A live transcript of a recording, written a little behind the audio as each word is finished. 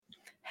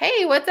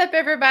Hey, what's up,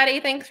 everybody?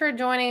 Thanks for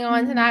joining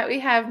on tonight.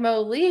 We have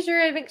Mo Leisure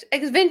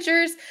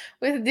Adventures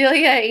with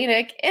Delia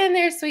Enoch and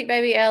their sweet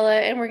baby Ella,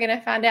 and we're going to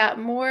find out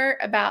more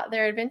about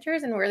their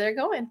adventures and where they're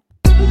going.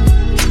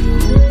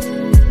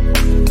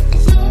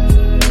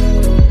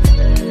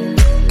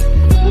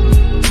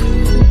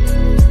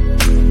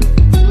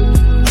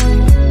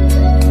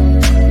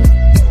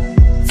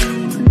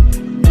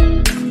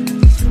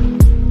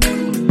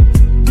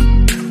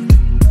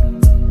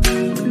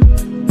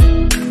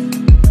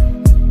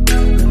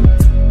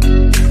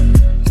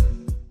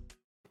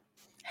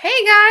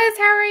 Hey guys,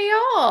 how are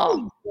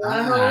y'all?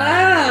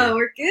 Hello,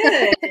 we're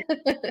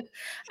good.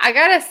 I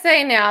gotta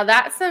say now,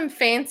 that's some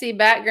fancy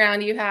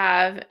background you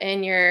have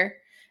in your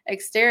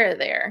Xterra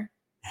there.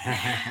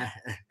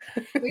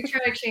 We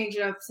try to change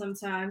it up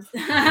sometimes.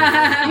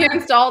 You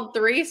installed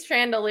 3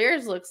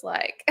 chandeliers, looks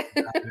like.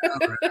 I know,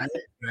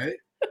 right?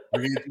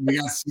 We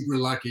got super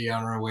lucky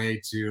on our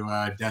way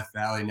to Death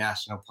Valley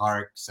National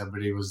Park.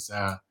 Somebody was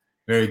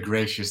very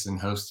gracious in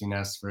hosting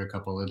us for a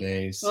couple of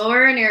days. Well,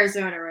 we're in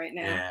Arizona right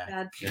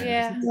now.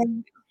 Yeah.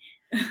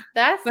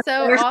 That's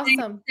so we're awesome.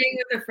 Staying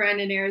with a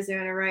friend in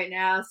Arizona right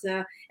now.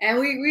 And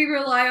we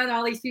rely on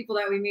all these people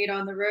that we meet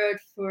on the road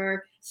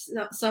for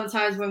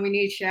sometimes when we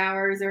need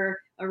showers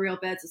or a real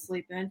bed to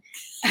sleep in.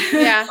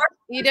 Yeah,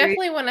 you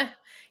definitely want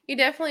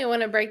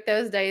to break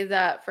those days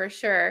up for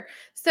sure.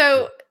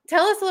 So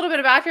tell us a little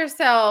bit about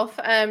yourself,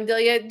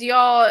 Delia. Do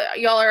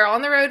y'all are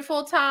on the road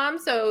full time?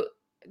 So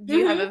do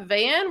you have a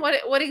van?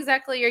 What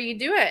exactly are you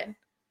doing?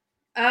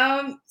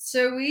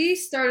 So we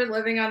started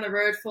living on the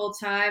road full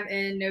time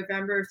in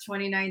November of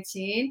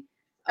 2019.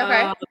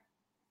 Okay.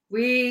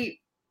 We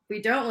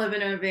don't live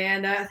in a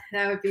van.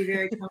 That would be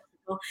very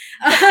comfortable.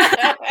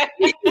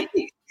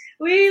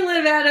 We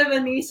live out of a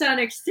Nissan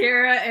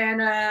Xterra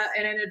and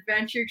an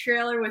adventure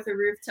trailer with a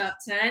rooftop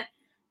tent.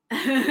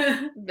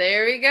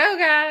 There we go,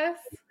 guys.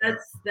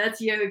 That's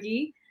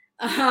Yogi.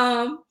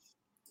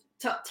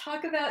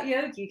 Talk about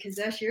Yogi because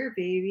that's your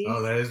baby.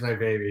 Oh, that is my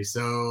baby.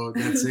 So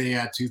that's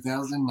a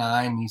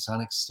 2009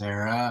 Nissan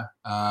Xterra.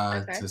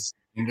 It's a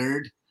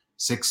standard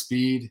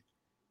 6-speed,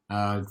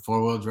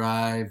 4-wheel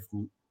drive,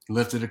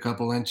 lifted a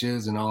couple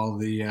inches, and all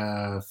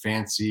the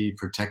fancy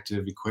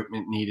protective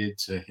equipment needed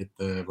to hit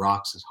the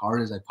rocks as hard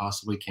as I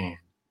possibly can.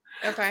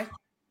 Okay.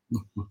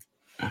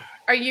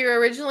 Are you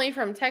originally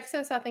from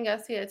Texas? I think I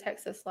see a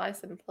Texas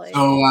license plate.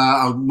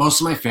 So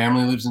most of my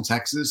family lives in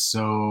Texas.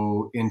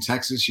 So in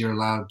Texas, you're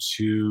allowed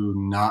to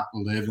not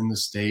live in the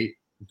state,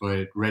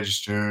 but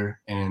register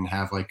and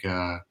have like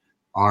a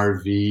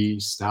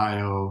RV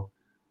style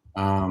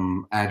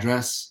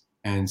address.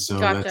 And so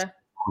that's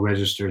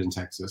registered in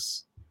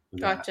Texas.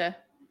 Gotcha.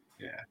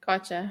 Yeah.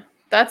 Gotcha.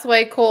 That's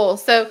way cool.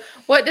 So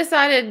what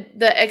decided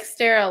the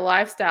Xterra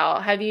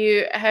lifestyle? Have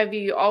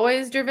you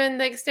always driven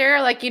the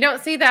Xterra? Like, you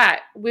don't see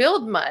that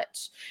wheeled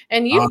much,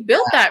 and you've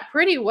built that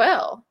pretty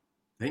well.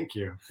 Thank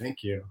you.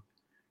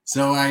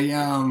 So I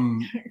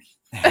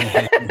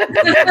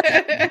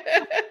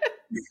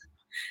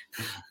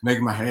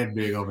making my head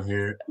big over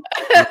here.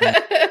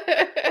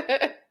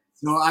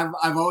 So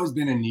I've always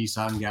been a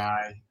Nissan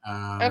guy.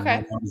 When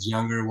I was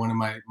younger, one of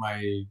my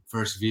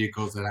first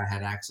vehicles that I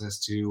had access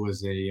to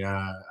was a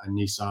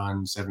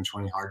Nissan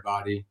 720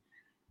 hardbody,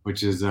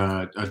 which is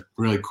a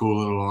really cool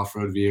little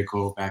off-road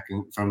vehicle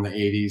from the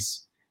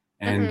 80s.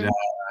 And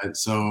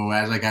so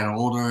as I got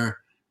older,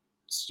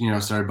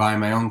 started buying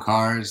my own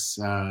cars.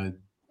 I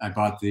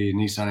bought the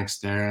Nissan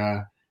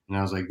Xterra, and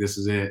I was like, this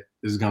is it.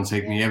 This is going to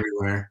take me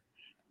everywhere.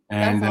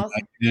 And awesome.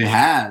 It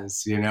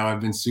has, I've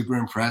been super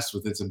impressed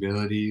with its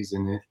abilities,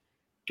 and it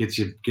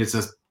gets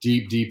us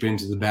deep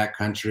into the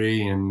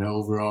backcountry and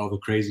over all the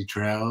crazy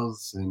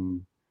trails.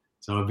 And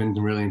so I've been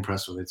really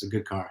impressed with it. It's a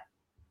good car.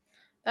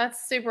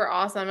 That's super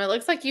awesome. It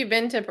looks like you've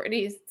been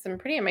to some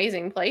pretty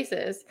amazing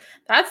places.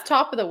 That's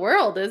top of the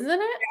world, isn't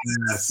it?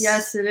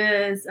 Yes, it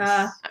is.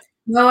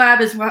 Moab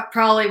is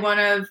probably one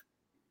of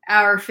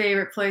our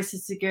favorite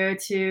places to go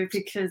to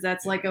because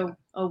that's like a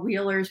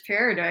wheeler's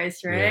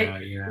paradise,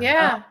 right?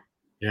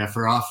 Yeah,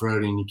 for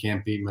off-roading, you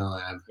can't beat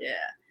Moab. Yeah.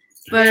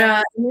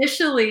 But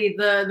initially,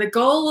 the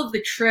goal of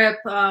the trip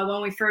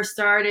when we first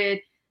started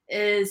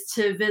is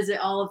to visit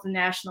all of the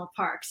national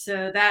parks.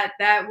 So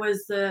that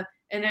was the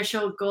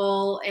initial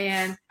goal,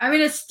 and I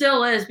mean it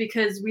still is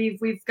because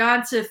we've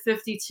gone to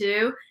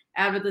 52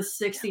 out of the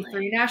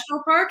 63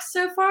 national parks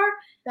so far.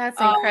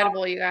 That's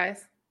incredible, you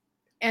guys.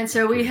 And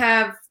so we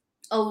have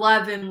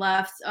 11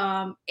 left.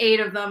 8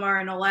 of them are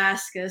in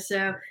Alaska.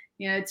 So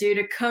due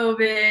to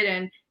COVID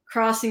and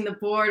crossing the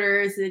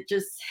borders, it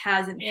just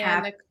hasn't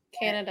happened.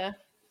 Canada.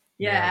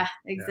 Yeah,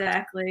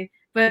 exactly.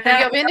 But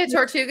have you been to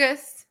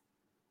Tortugas?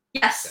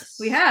 Yes,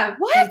 we have.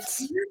 What?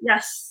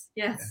 Yes.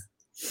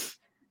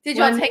 Did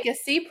y'all take a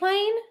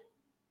seaplane,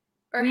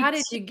 or how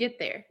did you get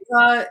there?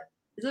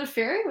 Is it a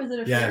ferry? Was it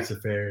a ferry? Yeah, it's a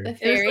ferry. A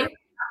ferry.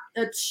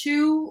 A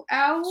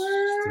 2-hour,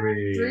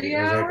 3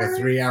 hours. It was like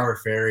a 3-hour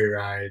ferry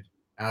ride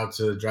out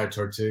to Dry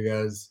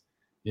Tortugas,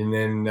 and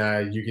then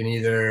you can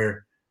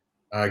either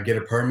get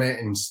a permit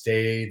and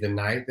stay the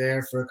night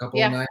there for a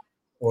couple of nights,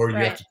 or you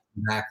have to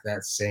back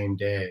that same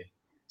day.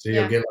 So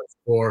you'll get like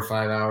 4 or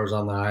 5 hours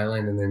on the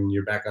island, and then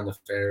you're back on the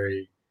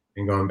ferry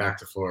and going back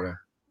to Florida.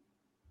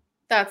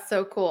 That's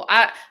so cool.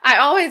 I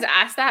always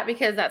ask that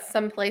because that's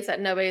some place that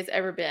nobody's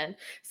ever been.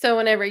 So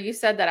whenever you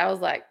said that, I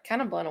was like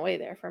kind of blown away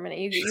there for a minute.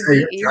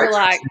 You were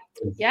like,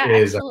 yeah,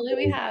 absolutely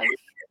we have.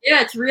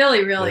 Yeah, it's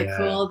really, really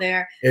cool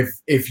there.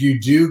 If you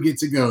do get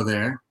to go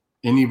there,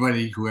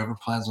 whoever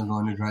plans on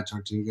going to Dry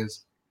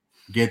Tortugas,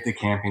 get the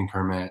camping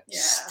permit,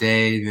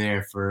 stay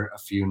there for a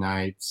few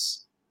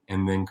nights,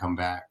 and then come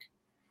back.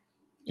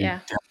 You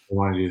definitely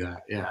want to do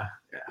that. Yeah.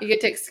 You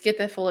get to get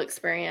the full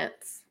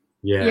experience.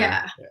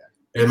 Yeah.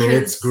 I mean,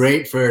 it's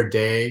great for a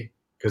day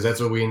because that's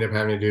what we end up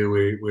having to do.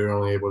 We were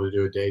only able to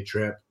do a day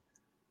trip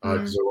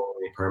because there weren't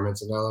any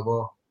permits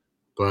available.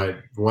 But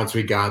once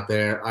we got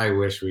there, I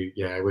wish we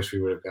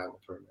would have gotten the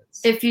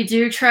permits. If you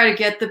do try to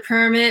get the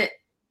permit,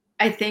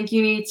 I think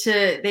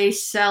they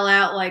sell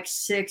out like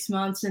 6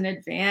 months in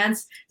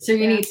advance. So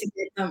you need to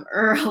get them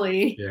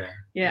early.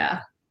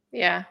 Yeah.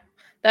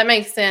 That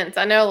makes sense.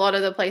 I know a lot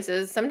of the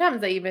places, sometimes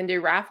they even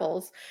do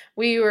raffles.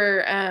 We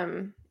were,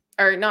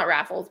 or not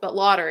raffles, but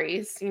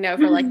lotteries,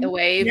 for like the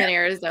Wave in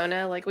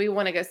Arizona. Like we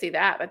want to go see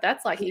that, but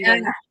that's like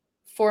even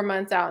 4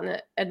 months out in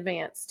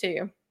advance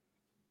too.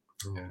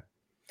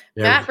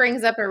 Matt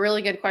brings up a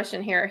really good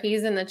question here.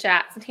 He's in the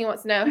chat and he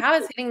wants to know, how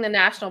is hitting the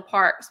national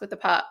parks with the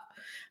pup?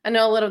 I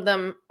know a lot of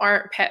them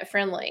aren't pet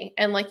friendly,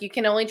 and like you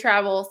can only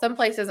travel some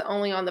places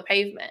only on the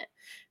pavement.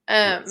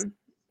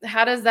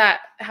 How does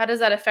that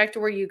affect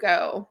where you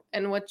go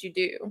and what you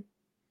do?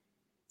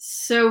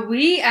 So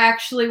we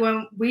actually,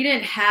 when we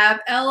didn't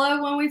have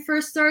Ella when we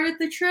first started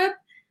the trip,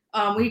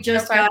 we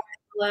just got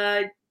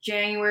Ella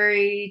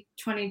January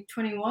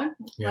 2021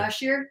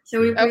 last year.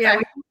 So we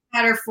had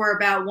her for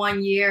about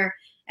 1 year.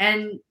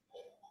 And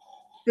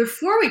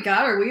before we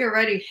got her, we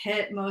already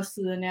hit most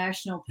of the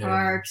national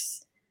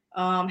parks.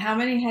 How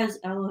many has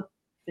Ella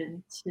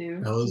been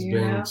to? Ella's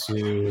been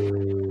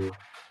to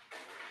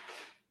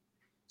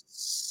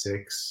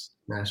 6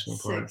 national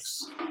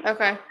parks.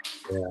 Okay.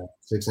 Yeah,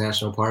 6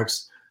 national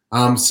parks.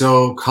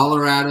 So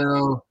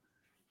Colorado,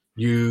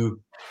 you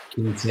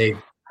can take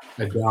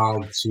a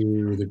dog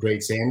to the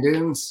Great Sand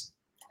Dunes.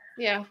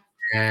 Yeah.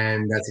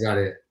 And that's about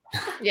it.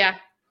 Yeah.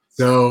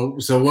 So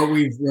what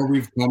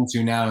we've come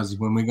to now is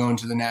when we go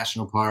into the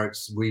national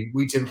parks, we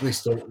typically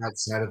start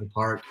outside of the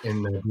park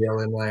in the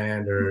BLM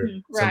land or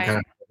some kind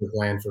of public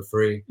land for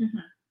free.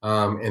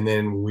 And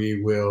then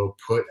we will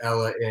put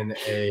Ella in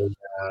a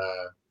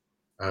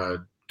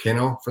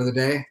kennel for the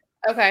day.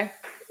 Okay.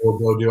 We'll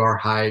go do our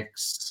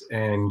hikes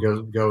and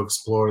go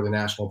explore the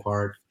national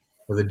park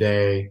for the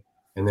day,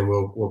 and then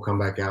we'll come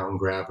back out and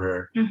grab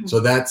her. So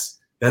that's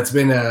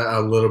been a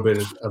little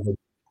bit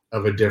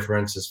of a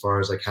difference as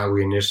far as like how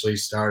we initially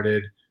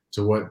started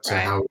to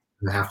how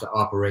we have to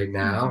operate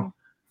now.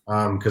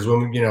 Because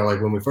when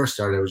we first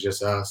started, it was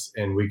just us,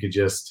 and we could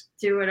just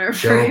do whatever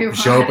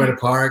show up at a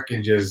park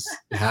and just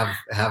have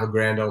a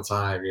grand old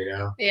time,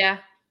 Yeah.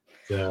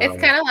 So, it's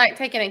kind of like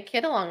taking a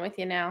kid along with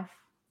you now.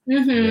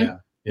 Yeah,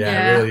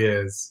 it really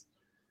is.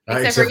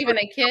 Except for even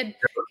a kid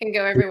can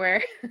go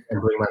everywhere.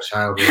 And bring my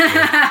child with me.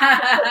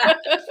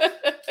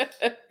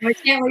 We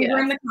can't leave her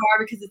in the car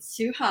because it's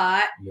too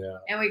hot. Yeah.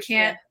 And we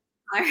can't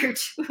tie her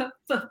to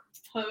a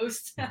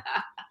post.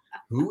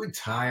 Who would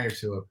tie her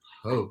to a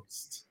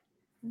post?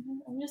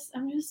 I'm just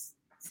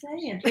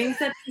saying things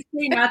that they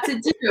say not to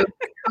do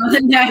on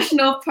the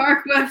national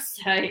park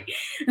website.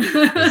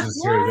 This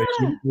is true.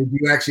 They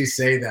do actually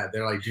say that.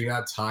 They're like, do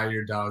not tie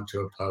your dog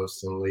to a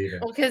post and leave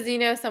it. Well, because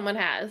someone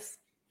has.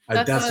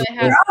 That's they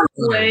have.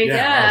 Probably,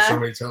 yeah. Oh,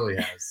 somebody totally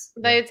has.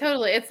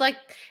 Totally. It's like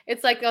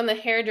on the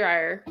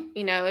hairdryer.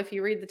 If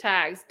you read the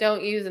tags,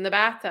 don't use in the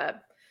bathtub.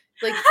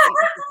 Like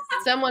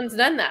someone's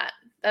done that.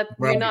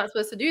 You're not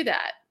supposed to do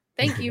that.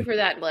 Thank you for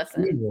that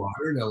lesson.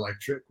 Water and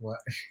electric. What?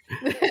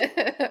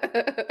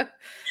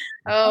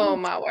 Oh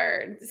my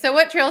word! So,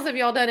 what trails have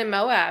y'all done in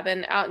Moab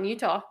and out in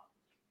Utah?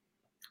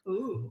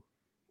 Ooh.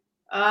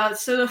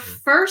 So the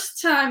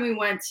first time we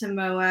went to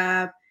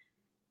Moab,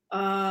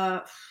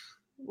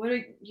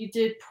 you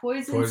did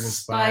Poison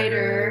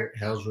Spider,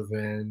 Hell's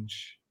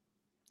Revenge.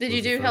 Did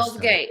you do Hell's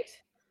Gate?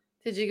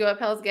 Did you go up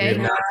Hell's Gate?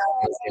 No.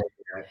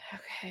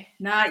 Okay.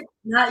 Not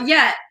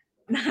yet.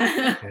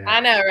 I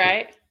know,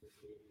 right?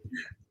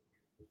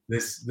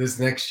 This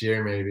next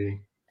year,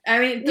 maybe. I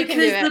mean, you can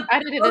do it. I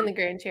did it in the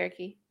Grand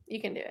Cherokee. You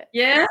can do it.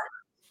 Yeah.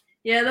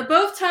 The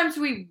both times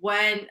we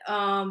went,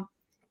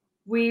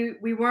 we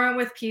weren't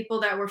with people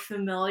that were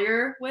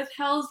familiar with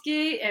Hell's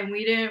Gate, and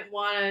we didn't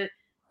want to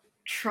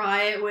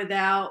try it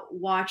without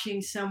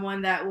watching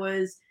someone that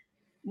was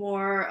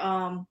more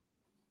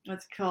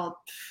what's it called,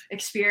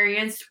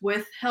 experienced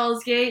with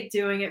Hell's Gate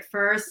doing it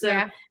first.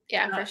 So,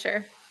 yeah, for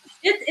sure.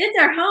 It's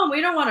our home.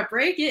 We don't want to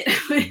break it.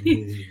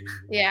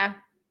 Yeah.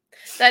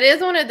 That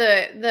is one of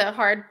the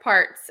hard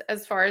parts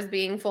as far as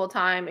being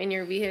full-time in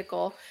your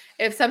vehicle.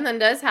 If something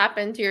does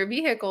happen to your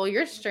vehicle,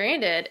 you're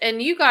stranded,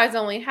 and you guys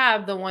only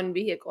have the one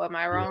vehicle. Am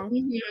I wrong?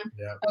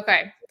 Yeah.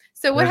 Okay.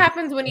 So what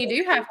happens when you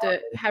do have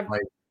to have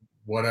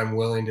what I'm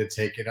willing to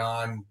take it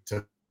on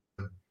to,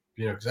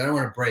 because I don't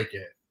want to break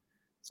it.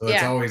 So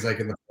that's always like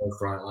in the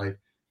forefront. Like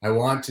I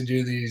want to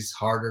do these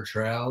harder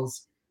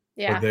trails,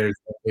 but there's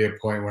definitely a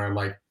point where I'm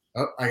like,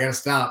 oh, I gotta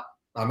stop.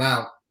 I'm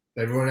out.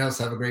 Everyone else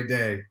have a great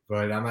day,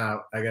 but I'm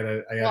out. I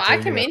gotta. Well, I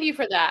commend you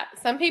for that.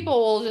 Some people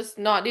will just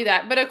not do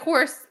that, but of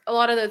course, a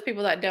lot of those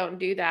people that don't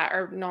do that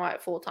are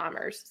not full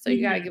timers. So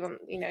you gotta give them,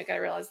 gotta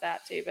realize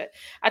that too. But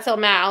I told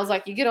Matt, I was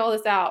like, you get all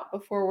this out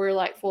before we're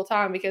like full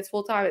time, because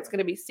full time it's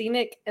gonna be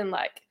scenic and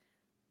like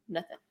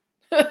nothing.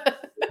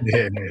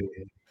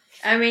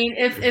 I mean,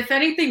 if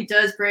anything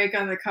does break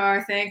on the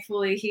car,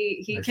 thankfully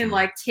he can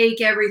like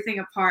take everything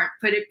apart,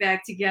 put it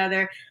back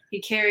together.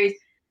 He carries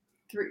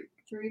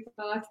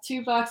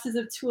two boxes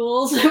of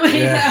tools.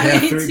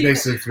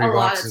 Basically three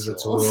boxes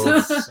of tools.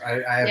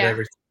 I have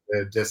everything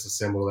to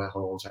disassemble that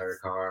whole entire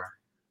car.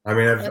 I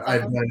mean,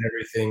 I've done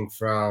everything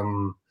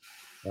from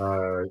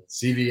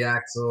CV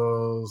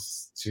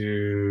axles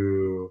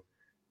to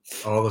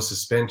all the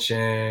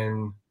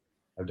suspension.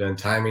 I've done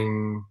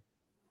timing.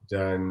 I've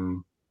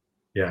done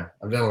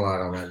a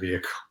lot on that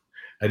vehicle.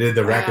 I did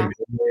the rack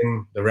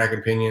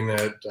and pinion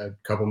a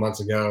couple months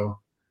ago.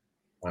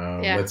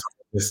 That's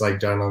just like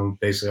done on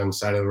basically on the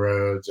side of the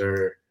roads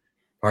or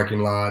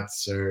parking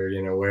lots or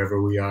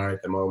wherever we are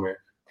at the moment.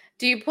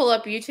 Do you pull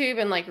up YouTube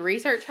and like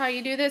research how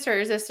you do this, or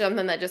is this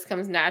something that just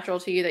comes natural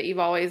to you that you've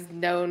always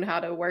known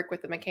how to work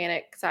with the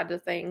mechanic side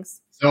of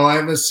things? So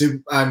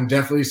I'm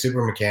definitely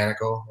super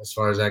mechanical as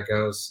far as that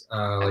goes.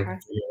 Like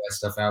figure that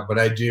stuff out, but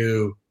I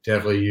do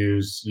definitely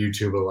use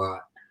YouTube a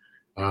lot.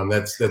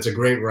 That's a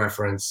great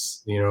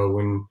reference,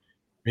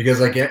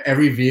 because like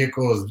every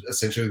vehicle is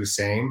essentially the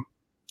same.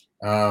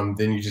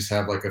 Then you just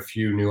have like a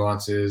few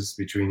nuances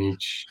between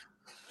each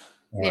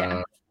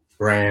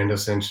brand,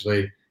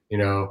 essentially.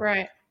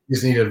 Right. You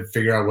just need to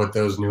figure out what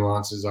those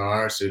nuances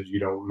are so you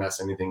don't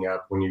mess anything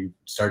up when you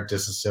start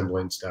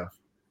disassembling stuff.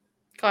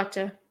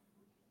 Gotcha.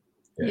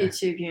 Yeah.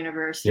 YouTube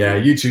University. Yeah,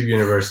 YouTube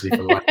University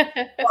for life.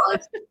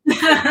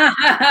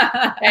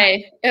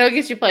 Hey, it'll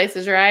get you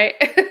places, right?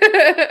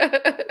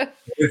 If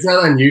it's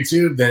not on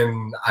YouTube,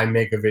 then I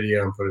make a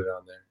video and put it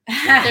on there.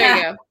 There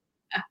you go.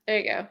 There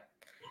you go.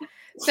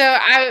 So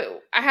I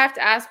have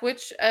to ask,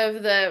 which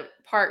of the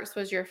parks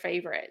was your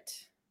favorite?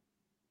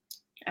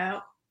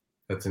 Oh,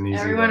 that's an easy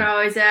Everyone one.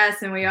 always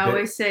asks, and we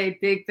always say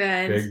Big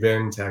Bend. Big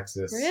Bend,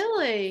 Texas.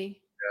 Really?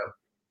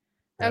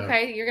 Yeah.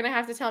 Okay, you're gonna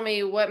have to tell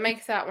me what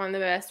makes that one the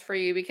best for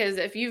you, because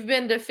if you've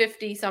been to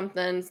 50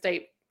 something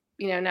state,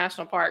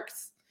 national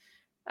parks,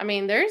 I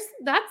mean,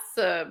 that's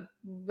a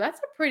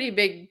pretty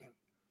big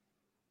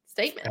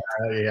statement.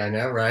 Yeah, I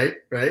know, right?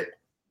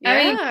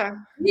 Yeah.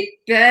 Big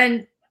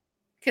Bend.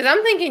 Because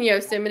I'm thinking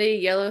Yosemite,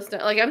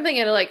 Yellowstone, like I'm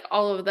thinking of like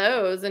all of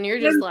those, and you're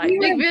just like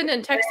Big Bend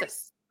in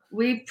Texas.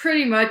 We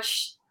pretty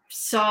much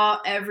saw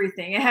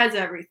everything. It has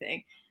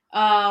everything.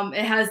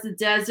 It has the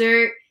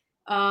desert.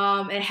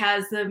 It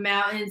has the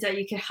mountains that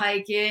you could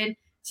hike in.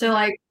 So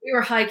like we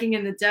were hiking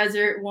in the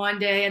desert one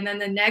day, and then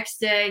the next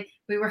day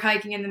we were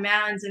hiking in the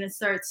mountains and it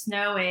started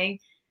snowing.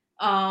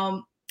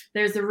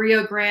 There's the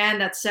Rio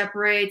Grande that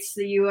separates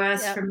the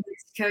U.S. from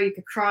Mexico. You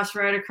could cross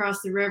right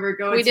across the river.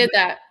 We did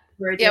that.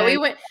 Yeah, we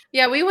went.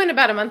 Yeah, we went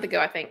about a month ago,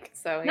 I think.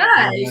 So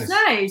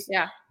nice.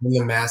 Yeah. And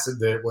the massive,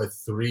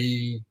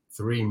 three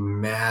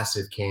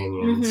massive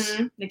canyons.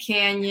 Mm-hmm. The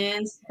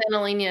canyons.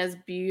 Pennsylvania is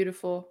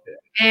beautiful.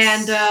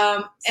 And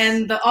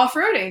the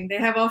off-roading. They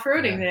have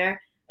off-roading there.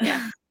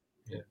 Yeah.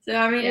 So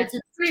I mean, it's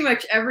pretty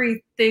much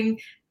everything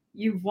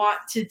you want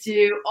to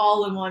do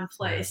all in one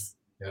place.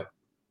 Yep.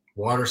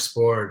 Water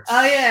sports.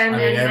 Oh yeah, and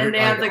they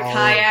have the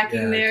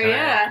kayaking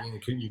there. You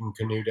can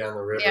canoe down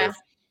the river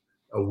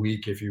a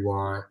week if you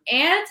want.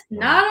 And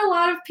not a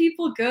lot of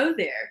people go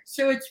there,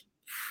 so it's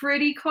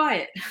pretty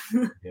quiet.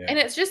 And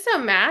it's just so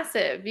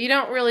massive. You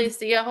don't really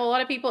see a whole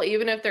lot of people,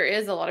 even if there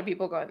is a lot of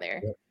people going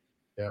there.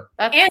 Yep.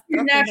 And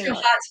natural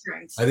hot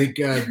springs. I think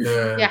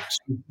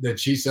the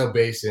Chiso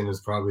Basin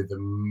is probably the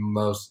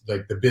most,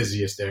 like, the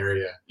busiest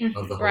area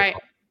of the whole park,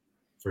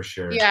 for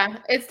sure. Yeah,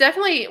 it's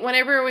definitely,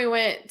 whenever we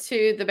went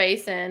to the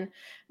basin,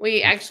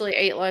 we actually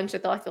ate lunch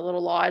at the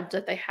little lodge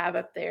that they have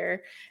up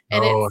there.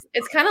 And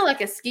it's kind of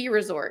like a ski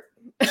resort.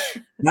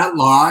 That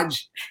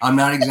lodge, I'm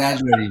not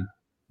exaggerating.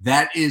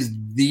 That is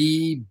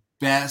the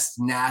best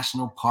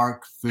national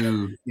park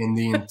food in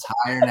the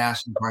entire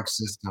national park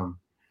system.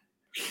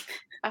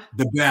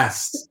 The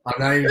best. I'm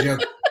not even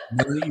joking.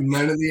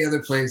 None of the other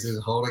places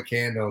hold a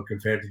candle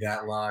compared to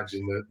that lodge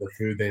and the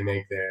food they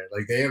make there.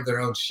 Like, they have their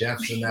own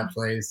chefs in that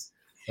place.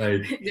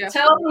 Like,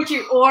 tell them what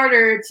you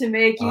ordered to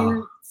make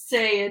you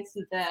say it's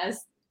the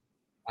best.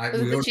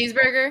 Was it the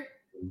cheeseburger?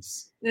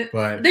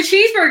 But the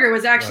cheeseburger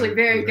was actually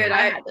very good.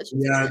 I had the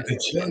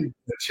cheeseburger.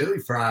 The chili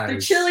fries.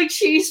 The chili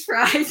cheese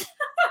fries.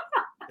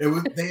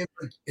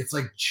 It's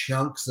like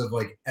chunks of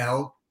like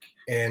elk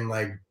and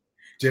like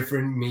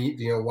different meat,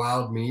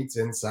 wild meats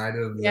inside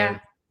of the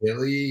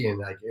chili, and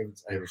like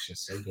it was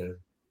just so good. It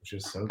was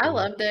just so good. I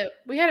loved it.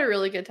 We had a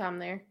really good time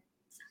there.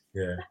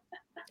 Yeah.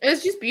 It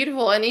was just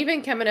beautiful. And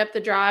even coming up the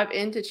drive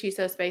into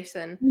Chisos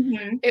Basin,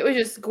 Mm-hmm. it was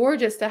just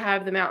gorgeous to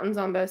have the mountains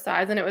on both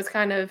sides. And it was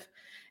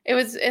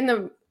in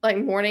the like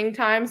morning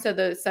time. So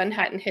the sun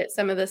hadn't hit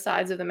some of the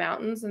sides of the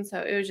mountains. And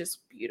so it was just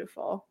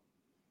beautiful.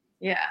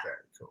 Yeah. Very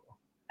cool.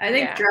 I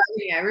think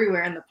driving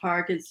everywhere in the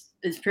park is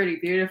pretty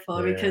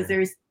beautiful because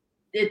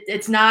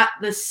it's not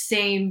the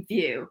same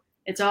view.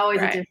 It's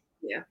always a different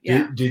view.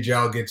 Yeah. Did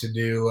y'all get to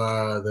do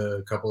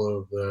the couple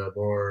of the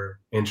more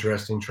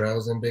interesting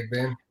trails in Big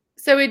Bend?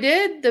 So we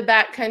did the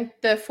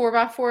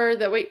 4x4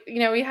 that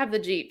we have the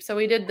Jeep. So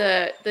we did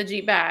the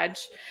Jeep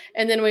badge.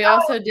 And then we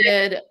also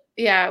did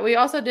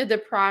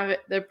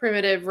the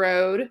primitive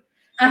road.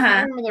 I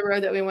can't remember the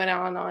road that we went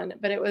on,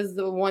 but it was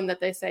the one that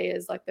they say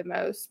is like the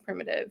most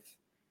primitive.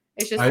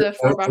 It's just the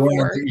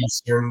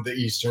 4x4. The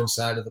eastern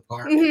side of the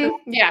park.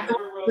 Mm-hmm. Yeah.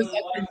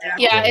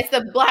 It's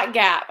the Black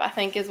Gap, I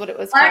think is what it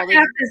was called. Black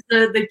Gap is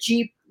the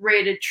Jeep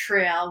rated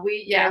trail.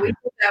 We did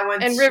that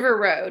one. And River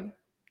Road.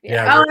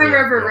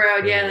 River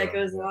Road. Yeah, that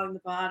goes along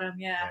the bottom.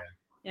 Yeah.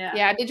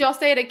 Did y'all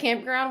stay at a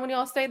campground when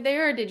y'all stayed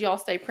there, or did y'all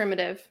stay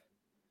primitive?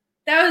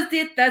 That's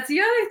the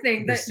other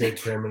thing. We stayed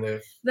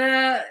primitive.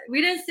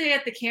 We didn't stay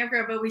at the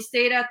campground, but we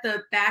stayed at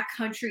the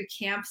backcountry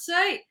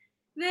campsite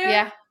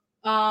there.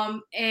 Yeah.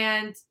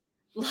 And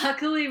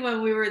luckily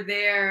when we were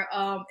there,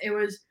 it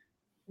was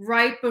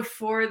right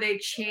before they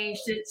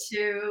changed it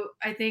to,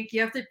 I think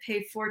you have to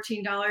pay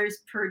 $14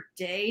 per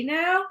day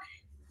now.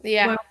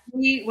 Yeah.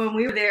 When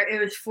we were there, it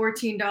was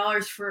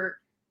 $14 for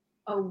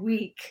a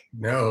week.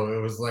 No, it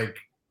was like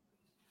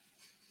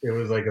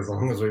as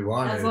long as we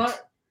wanted.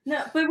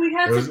 No, but we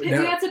had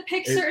to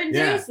pick certain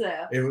days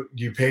though.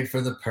 You paid for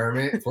the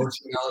permit,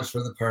 $14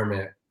 for the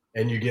permit,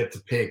 and you get to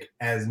pick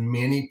as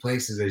many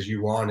places as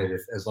you wanted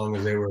as long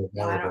as they were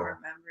available. I don't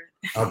remember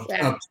it. Up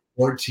to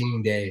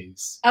 14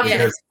 days.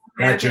 Because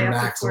that's your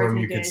maximum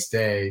you could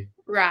stay.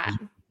 Right.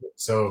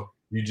 So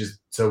we just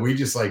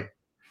like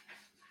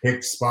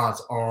picked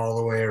spots all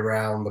the way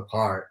around the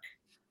park.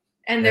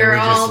 And they're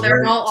all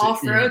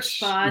off-road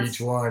spots. Each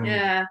one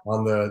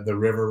on the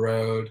river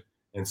road.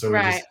 And so we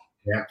just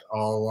kept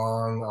all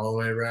the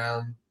way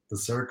around the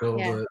circle,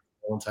 the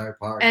whole entire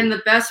park. And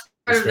the best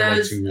part of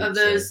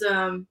those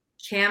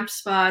camp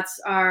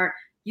spots are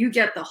you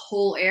get the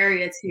whole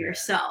area to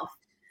yourself.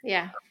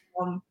 Yeah.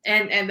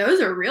 And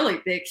those are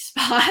really big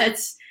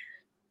spots.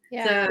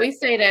 Yeah, so, we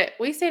stayed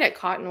at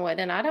Cottonwood,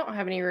 and I don't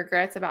have any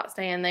regrets about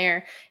staying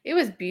there. It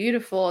was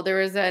beautiful. There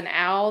was an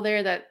owl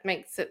there that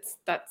makes it.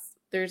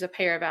 There's a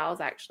pair of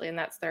owls actually, and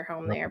that's their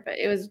home there. But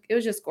it was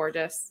just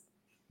gorgeous.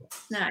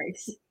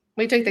 Nice.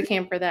 We took the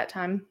camper that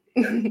time.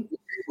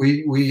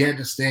 we had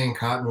to stay in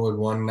Cottonwood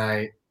one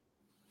night.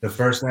 The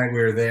first night we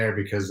were there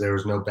because there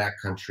was no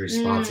backcountry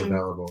spots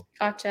available.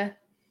 Gotcha.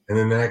 And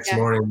then the next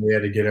morning we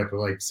had to get up at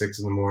like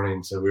 6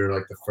 a.m. So we were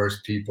like the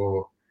first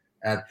people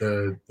at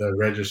the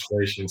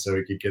registration so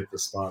we could get the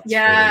spots.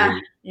 Yeah,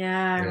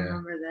 I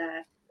remember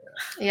that.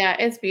 Yeah,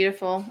 it's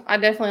beautiful. I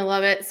definitely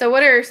love it. So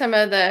what are some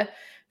of the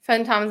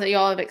fun times that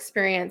y'all have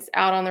experienced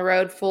out on the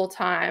road full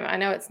time? I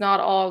know it's not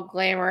all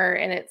glamour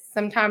and it's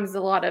sometimes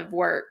a lot of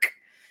work.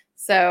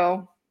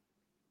 So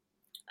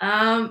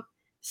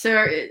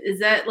is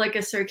that like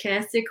a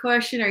sarcastic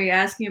question? Are you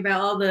asking about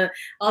all the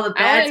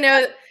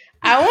bad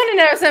I want to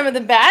know some of the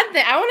bad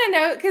things. I want to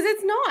know because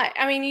it's not.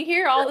 I mean, you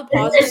hear all the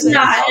positive. It's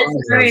not.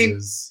 It's great.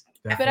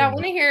 But I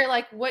want to hear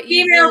like what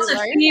female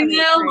to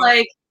female.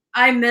 Like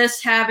I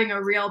miss having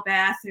a real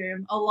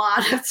bathroom a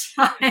lot of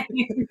time.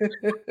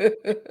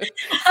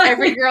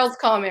 Every girl's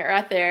comment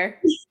right there.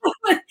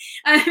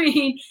 I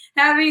mean,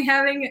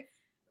 having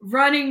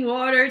running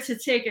water to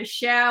take a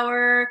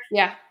shower.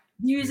 Yeah.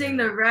 Using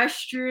the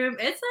restroom.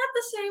 It's not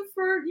the same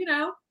for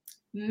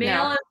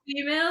male and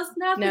females.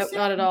 Not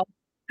at all.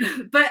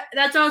 But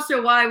that's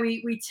also why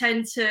we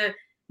tend to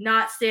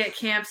not stay at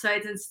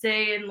campsites and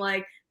stay in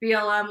like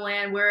BLM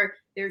land where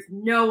there's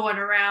no one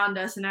around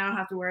us and I don't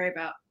have to worry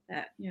about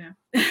that,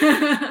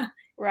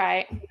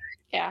 Right.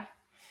 Yeah.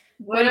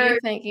 What do you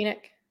think,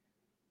 Enoch?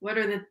 What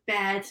are the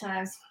bad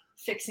times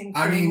fixing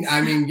things?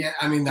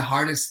 I mean, the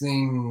hardest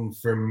thing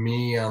for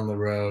me on the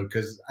road,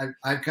 because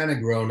I've kind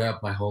of grown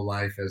up my whole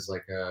life as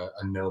like a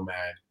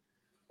nomad.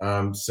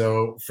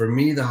 So for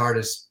me, the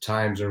hardest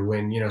times are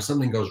when,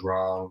 something goes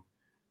wrong.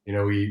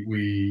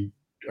 We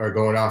are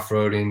going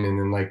off-roading and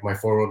then like my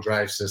 4-wheel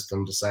drive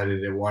system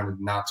decided it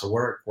wanted not to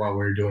work while we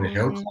were doing a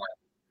hill climb.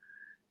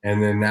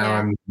 And then now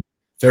I'm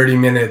 30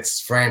 minutes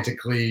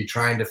frantically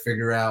trying to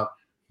figure out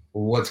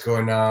what's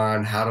going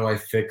on. How do I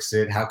fix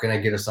it? How can I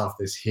get us off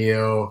this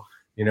hill?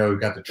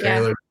 We've got the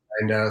trailer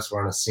behind us.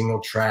 We're on a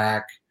single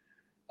track.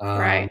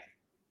 Right.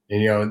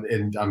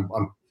 And I'm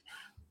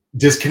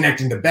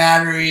disconnecting the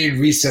battery,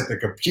 reset the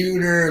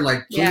computer.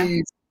 Like,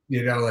 please.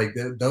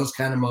 Those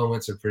kind of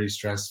moments are pretty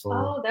stressful.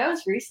 Oh, that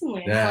was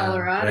recently in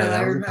Colorado. Yeah,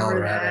 I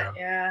remember that.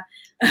 Yeah.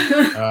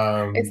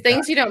 It's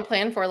things you don't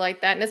plan for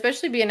like that. And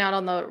especially being out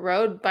on the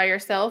road by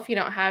yourself, you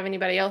don't have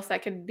anybody else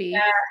that could be.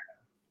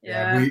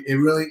 Yeah. The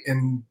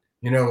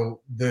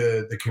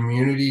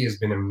community has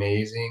been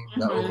amazing.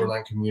 The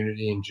Overland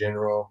community in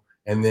general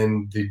and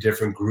then the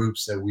different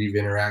groups that we've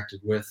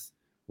interacted with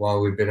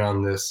while we've been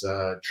on this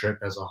trip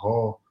as a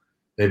whole,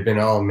 they've been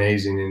all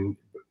amazing. And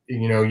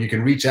you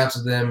can reach out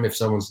to them if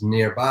someone's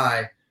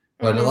nearby,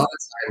 but a lot of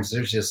times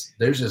there's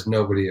just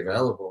nobody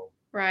available.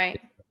 Right.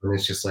 And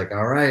it's just like,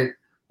 all right,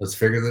 let's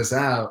figure this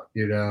out,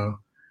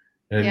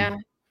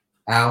 And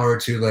hour or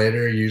two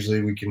later,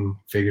 usually we can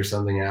figure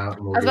something out.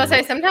 I was about to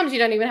say, sometimes you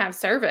don't even have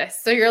service.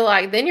 So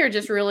then you're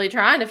just really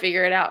trying to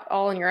figure it out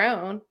all on your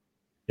own.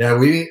 Yeah,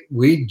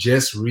 we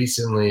just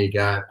recently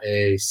got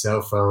a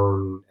cell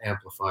phone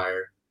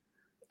amplifier.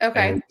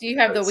 Okay. Do you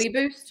have the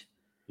WeBoost?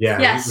 Yeah.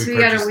 Yes, we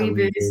got a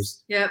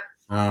WeBoost. Yep.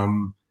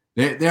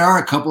 There are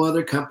a couple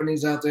other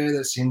companies out there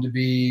that seem to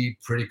be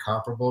pretty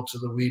comparable to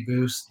the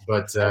WeBoost,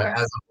 but as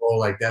a whole,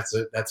 like that's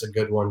a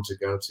good one to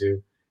go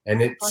to. And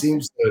it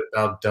seems to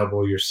about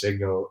double your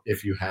signal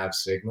if you have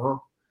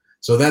signal.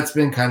 So that's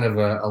been kind of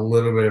a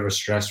little bit of a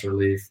stress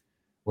relief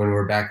when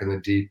we're back in the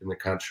deep in the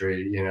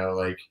country.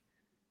 Like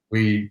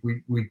we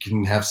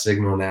can have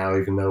signal now,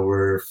 even though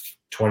we're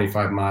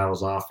 25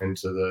 miles off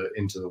into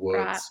the woods.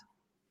 Right.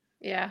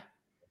 Yeah,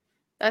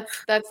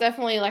 that's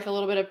definitely like a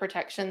little bit of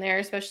protection there,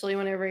 especially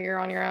whenever you're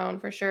on your own,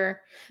 for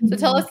sure. So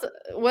tell us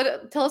a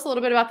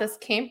little bit about this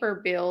camper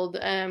build.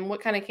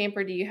 What kind of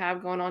camper do you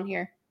have going on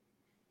here?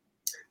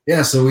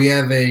 Yeah, so we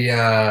have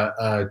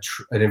an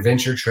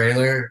adventure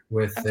trailer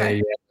with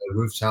a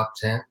rooftop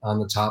tent on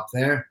the top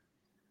there.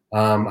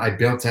 I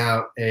built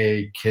out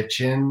a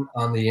kitchen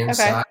on the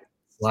inside,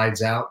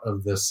 slides out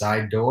of the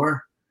side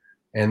door.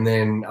 And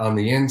then on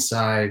the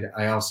inside,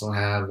 I also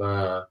have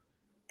a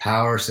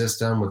power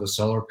system with a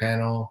solar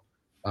panel,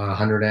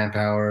 100 amp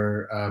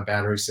hour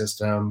battery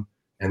system.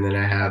 And then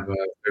I have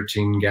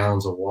 13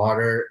 gallons of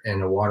water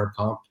and a water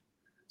pump.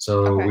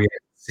 So we have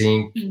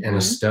sink and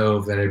a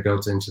stove that I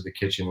built into the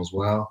kitchen as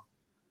well.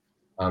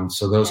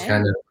 So those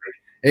kind of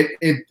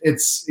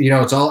it's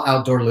it's all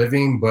outdoor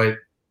living, but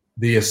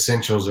the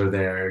essentials are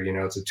there.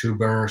 It's a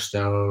 2-burner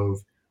stove,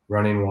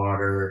 running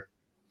water,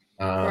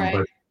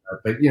 but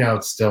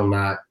it's still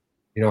not.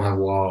 You don't have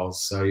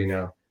walls, so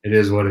it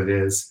is what it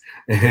is.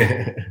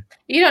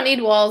 You don't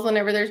need walls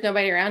whenever there's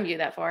nobody around you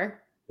that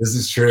far. This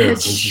is true.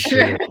 This is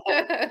true.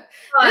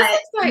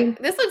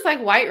 This looks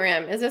like White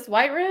Rim. Is this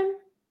White Rim?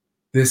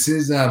 This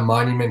is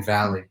Monument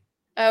Valley.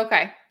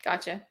 Okay,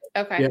 gotcha.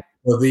 Okay. Yeah.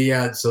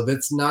 Well, so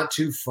that's not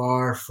too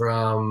far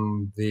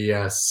from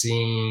the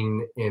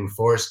scene in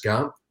Forrest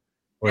Gump,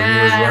 where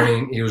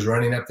he was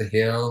running up the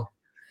hill,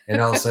 and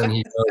all of a sudden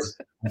he goes,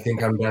 "I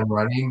think I'm done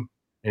running,"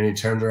 and he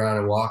turns around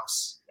and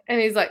walks. And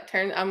he's like,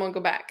 I'm gonna go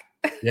back.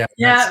 Yeah.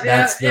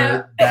 That's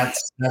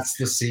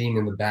the scene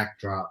in the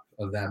backdrop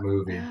of that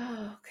movie.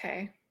 Oh,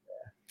 okay.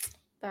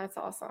 That's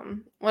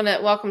awesome.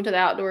 Welcome to the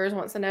Outdoors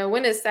wants to know,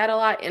 when is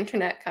satellite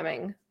internet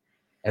coming?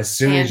 As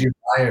soon as you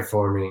buy it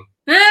for me.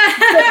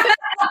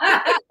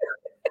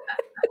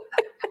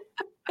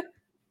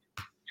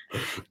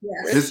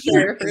 Yes,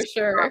 for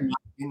sure.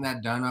 Getting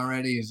that done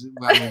already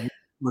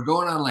we're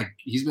going on,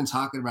 he's been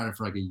talking about it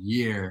for a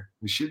year.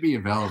 We should be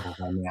available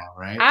by now,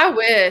 right? I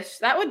wish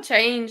that would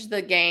change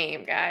the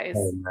game, guys.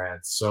 Oh man,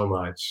 so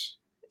much.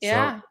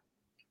 Yeah. So,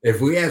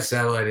 if we had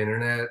satellite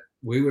internet,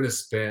 we would have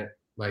spent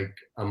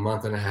a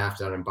month and a half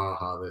down in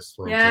Baja this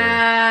winter.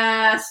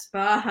 Yes,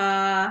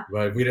 Baja.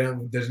 But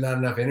there's not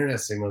enough internet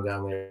signal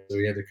down there. So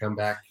we had to come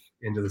back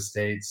into the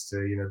States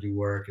to, do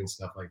work and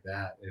stuff like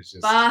that. It's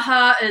just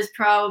Baja is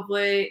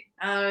probably,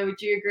 would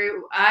you agree?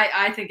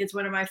 I think it's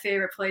one of my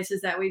favorite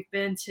places that we've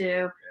been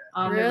to.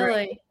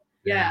 Really?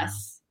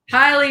 Yes.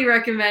 Highly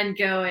recommend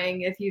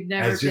going if you've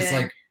never been. It's just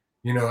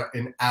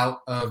an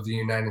out of the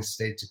United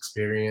States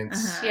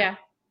experience. Yeah.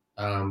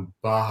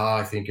 Baja,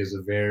 I think, is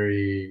a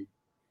very,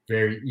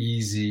 very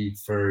easy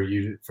for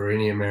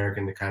any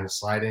American to kind of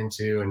slide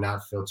into and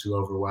not feel too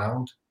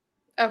overwhelmed.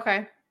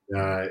 Okay.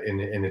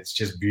 And it's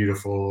just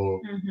beautiful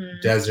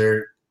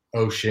desert,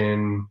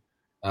 ocean.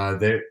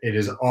 It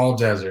is all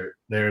desert.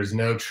 There's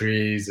no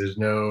trees. There's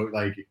no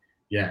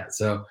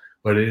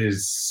but it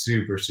is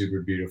super,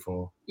 super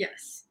beautiful.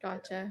 Yes.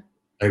 Gotcha.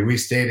 We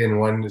stayed in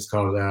one that's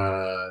called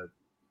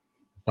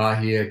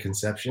Bahia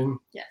Conception.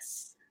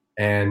 Yes.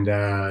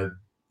 And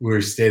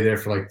we stayed there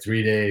for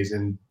 3 days,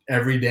 and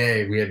every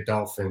day we had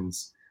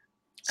dolphins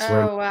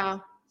swim. Oh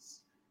wow.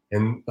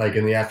 And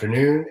in the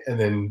afternoon, and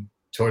then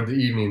toward the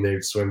evening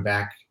they'd swim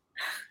back.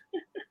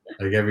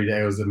 Every day.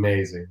 It was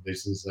amazing.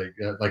 This is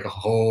like a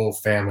whole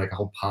family, a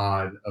whole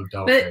pod of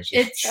dolphins.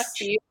 But that's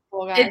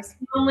beautiful, guys. It's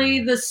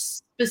only the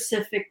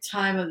specific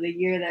time of the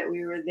year that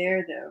we were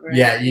there, though, right?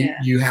 Yeah,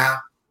 you have,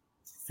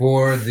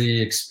 for the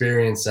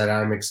experience that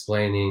I'm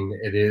explaining,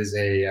 it is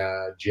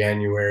a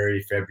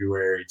January,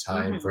 February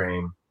time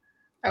frame.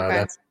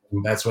 Okay.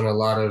 That's when a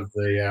lot of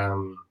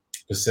the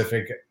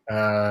Pacific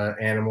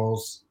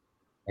animals,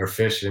 or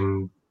fish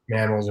and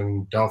mammals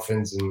and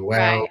dolphins and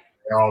whales,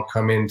 they all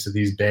come into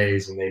these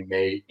bays and they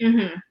mate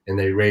and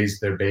they raise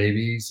their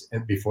babies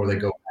before they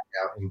go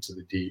back out into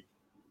the deep.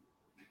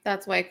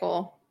 That's way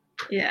cool.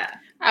 Yeah.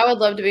 I would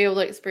love to be able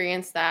to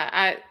experience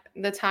that.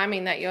 The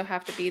timing that you'll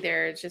have to be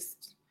there is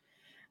just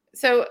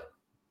so.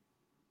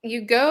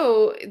 you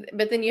go,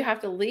 but then you have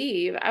to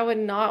leave. I would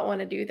not want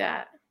to do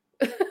that.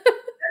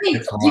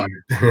 It's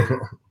hard.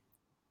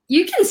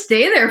 You can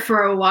stay there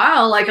for a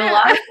while. Like a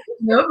lot of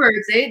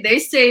snowbirds, they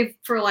stay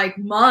for like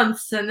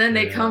months and then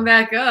they come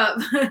back up.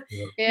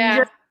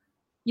 Yeah.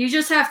 You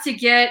just have to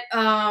get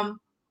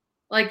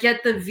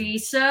get the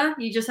visa.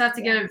 You just have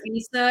to get a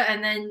visa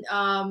and then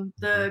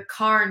the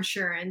car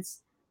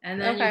insurance, and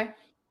then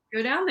you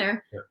go down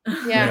there.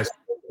 Yeah.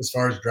 As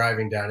far as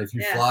driving down, if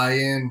you fly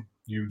in,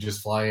 you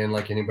just fly in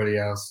like anybody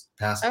else.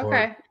 Passport.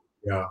 Okay.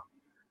 Yeah.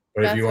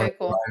 But if you want to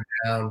fly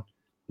down,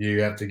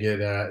 you have to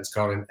get it's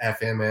called an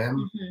FMM.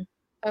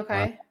 Mm-hmm.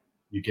 Okay.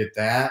 You get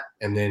that,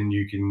 and then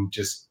you can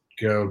just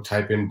go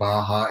type in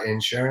Baja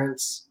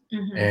Insurance,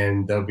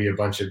 and there'll be a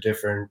bunch of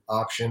different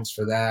options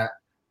for that.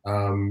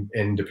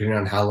 And depending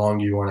on how long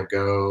you want to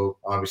go,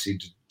 obviously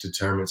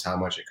determines how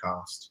much it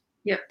costs.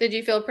 Yep. Did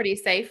you feel pretty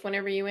safe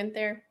whenever you went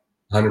there?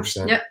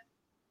 100%. Yep.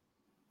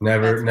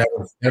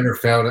 Never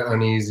felt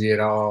uneasy at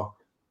all.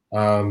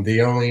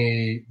 The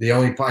only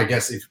I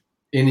guess if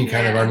any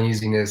kind of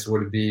uneasiness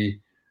would be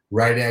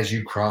right as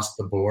you cross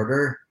the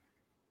border.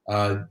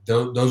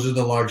 Those are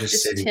the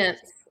largest cities. Tense.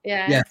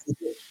 Yeah. Yeah.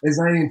 It's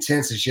not even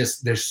tense. It's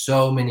just there's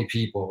so many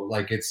people.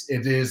 Like it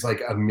is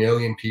like 1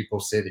 million people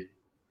city,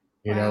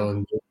 you know,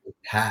 and it's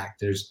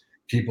packed. There's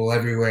people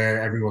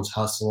everywhere. Everyone's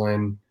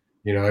hustling.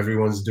 You know,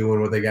 everyone's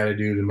doing what they got to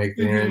do to make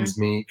the ends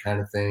meet, kind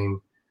of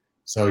thing.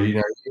 So you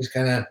know, you just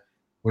kind of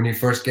when you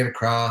first get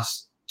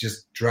across,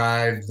 just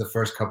drive the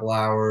first couple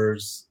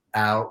hours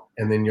out,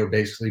 and then you'll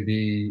basically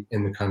be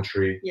in the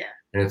country. Yeah.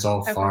 And it's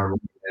all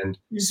farmland,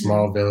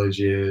 small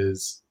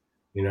villages,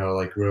 you know,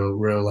 like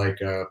real like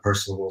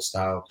personable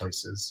style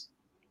places.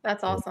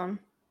 That's awesome.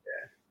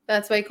 Yeah.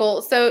 That's way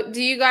cool. So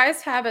do you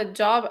guys have a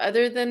job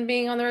other than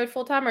being on the road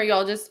full time, or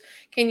y'all just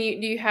do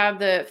you have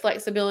the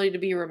flexibility to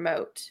be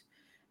remote?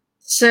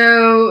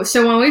 So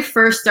when we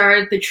first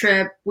started the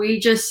trip, we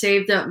just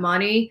saved up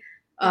money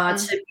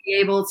to be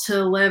able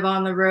to live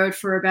on the road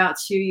for about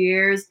 2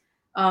 years.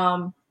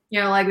 You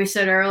know, like we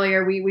said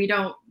earlier,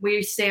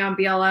 we stay on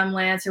BLM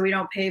land, so we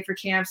don't pay for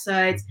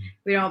campsites.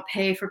 We don't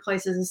pay for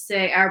places to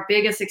stay. Our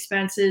biggest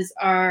expenses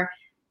are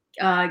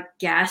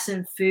gas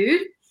and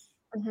food.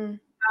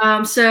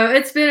 So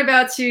it's been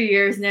about 2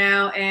 years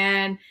now,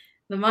 and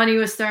the money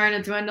was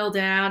starting to dwindle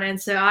down.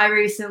 And so I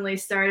recently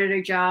started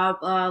a job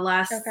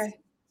last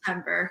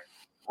September.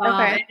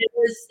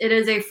 It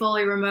is a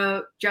fully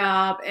remote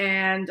job,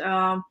 and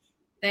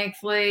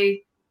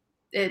thankfully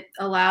it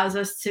allows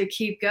us to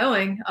keep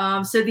going.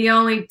 So the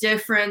only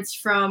difference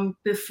from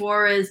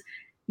before is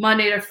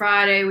Monday to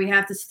Friday, we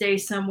have to stay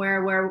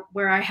somewhere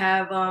where I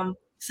have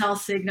cell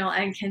signal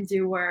and can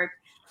do work.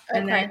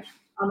 And then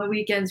on the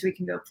weekends, we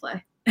can go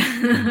play.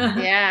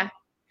 Yeah.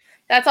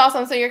 That's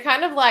awesome. So you're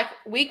kind of like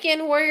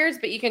weekend warriors,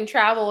 but you can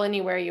travel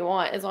anywhere you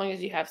want as long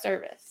as you have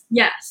service.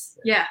 Yes.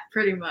 Yeah,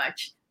 pretty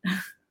much.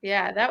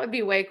 Yeah, that would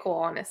be way cool,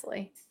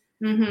 honestly.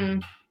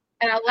 And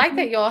I like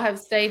that y'all have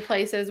stayed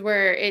places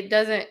where it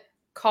doesn't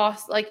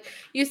cost, like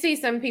you see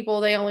some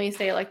people, they only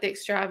stay like the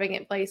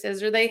extravagant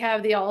places, or they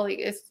have the all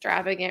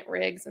extravagant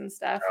rigs and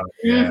stuff.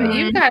 But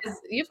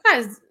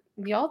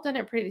y'all done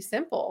it pretty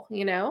simple,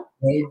 you know.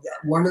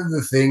 One of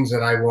the things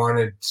that I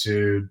wanted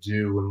to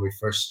do when we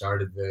first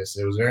started this,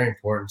 it was very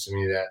important to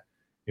me that,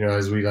 you know,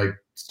 as we like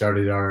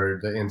started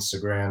the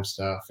Instagram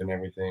stuff and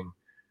everything,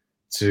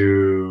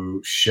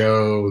 to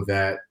show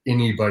that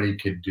anybody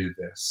could do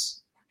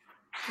this.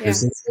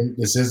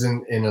 This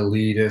isn't an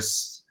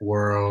elitist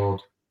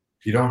world.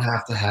 You don't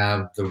have to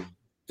have the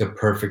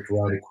perfect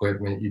right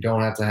equipment. You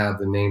don't have to have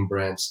the name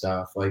brand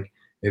stuff. Like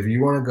if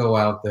you want to go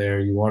out there,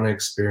 you want to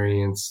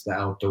experience the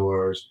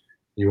outdoors,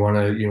 you want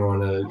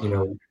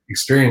to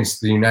experience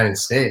the United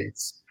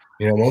States.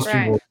 You know, most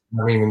people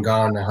haven't even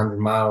gone 100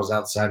 miles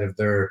outside of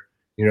their,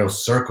 you know,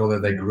 circle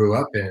that they grew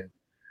up in.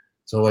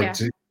 So like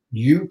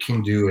you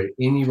can do it.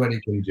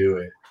 Anybody can do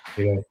it.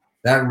 You know,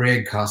 that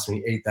rig cost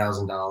me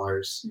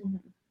 $8,000.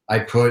 I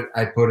put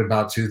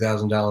about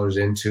 $2,000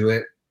 into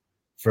it.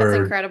 That's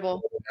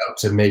incredible.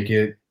 To make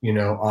it, you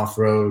know,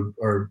 off-road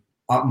or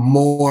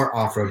more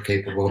off-road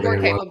capable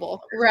than it was.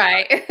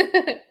 Right.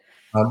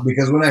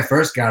 Because when I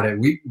first got it,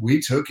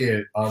 we took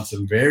it on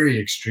some very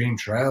extreme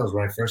trails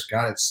when I first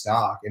got it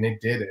stock, and it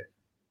did it,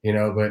 you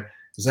know, but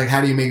it's like,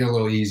 how do you make it a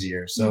little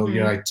easier? So,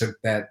 you know, I took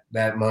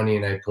that money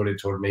and I put it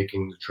toward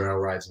making the trail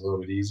rides a little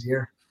bit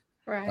easier.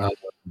 Right.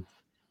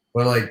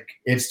 But like,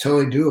 it's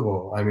totally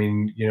doable. I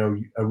mean, you know,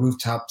 a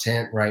rooftop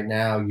tent right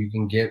now you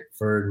can get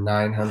for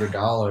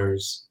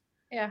 $900.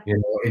 Yeah. You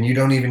know, and you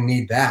don't even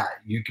need that.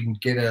 You can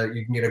get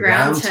a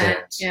ground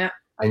tent. Yeah.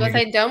 I was gonna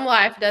say Dome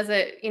Life does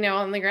it, you know,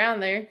 on the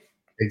ground there.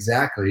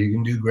 Exactly. You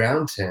can do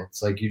ground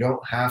tents. Like you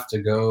don't have to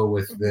go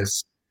with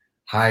this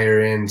higher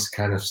end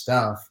kind of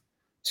stuff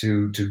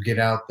to get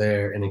out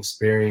there and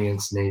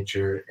experience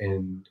nature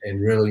and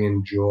really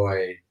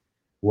enjoy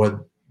what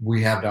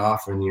we have to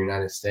offer in the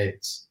United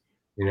States.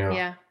 You know?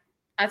 Yeah,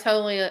 I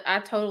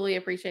totally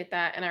appreciate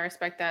that, and I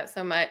respect that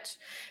so much.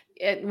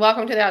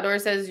 Welcome to the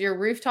Outdoors says your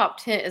rooftop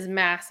tent is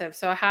massive.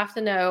 So I have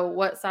to know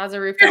what size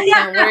of rooftop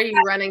tent. What are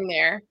you running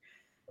there?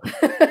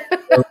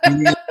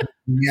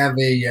 We have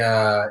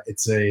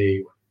it's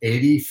a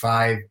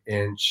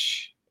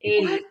 85-inch.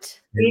 80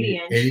 inch.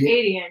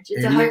 It's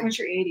 80 a high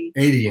country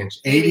 80.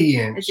 80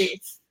 inch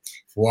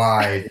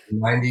wide,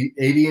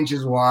 80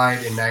 inches wide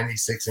and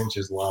 96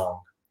 inches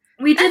long.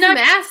 That's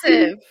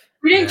massive.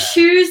 We didn't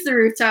choose the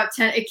rooftop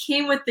tent. It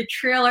came with the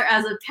trailer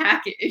as a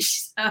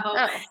package. So.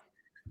 Oh.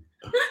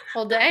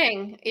 Well,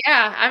 dang.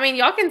 Yeah. I mean,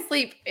 y'all can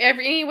sleep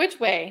any which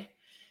way.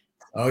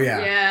 Oh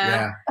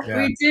yeah.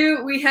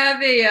 We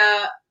have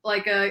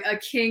a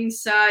king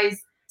size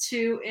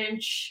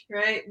 2-inch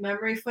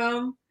memory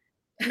foam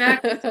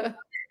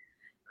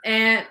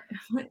and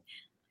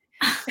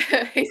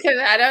he said,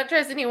 I don't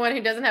trust anyone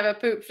who doesn't have a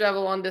poop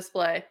shovel on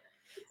display.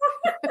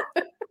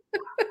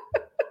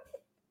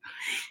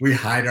 We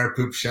hide our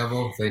poop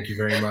shovel. Thank you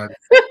very much.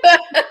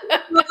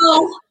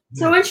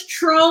 So much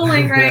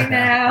trolling right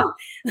now.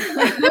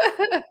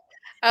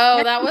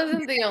 Oh, that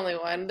wasn't the only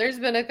one. There's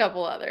been a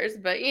couple others,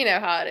 but you know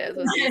how it is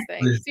with these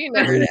things. You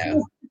never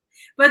know.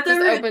 But the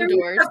open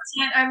doors.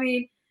 Tent, I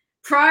mean,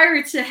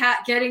 prior to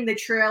getting the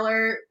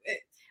trailer,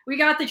 we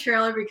got the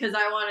trailer because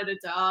I wanted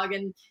a dog,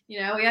 and we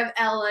have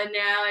Ella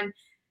now, and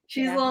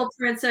she's a little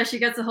princess. She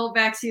gets the whole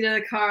backseat of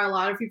the car. A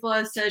lot of people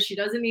have said she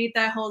doesn't need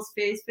that whole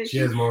space, but she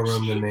has more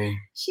room than me.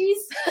 She's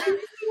a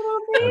little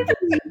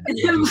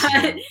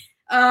baby.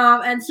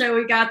 And so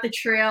we got the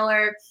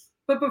trailer.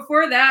 But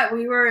before that,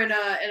 we were in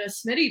a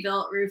Smitty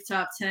built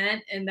rooftop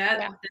tent, and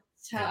that's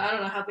I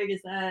don't know how big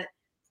is that.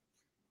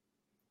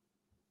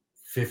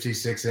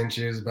 56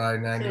 inches by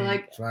 90, so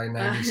by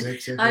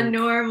 96. A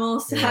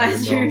normal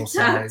size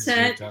rooftop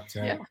tent.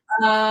 Yeah.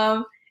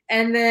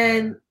 And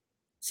then,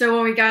 so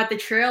when we got the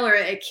trailer,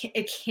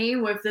 it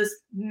came with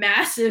this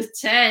massive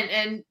tent,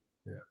 and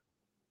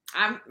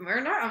I'm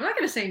not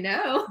gonna say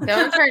no.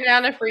 Don't turn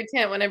down a free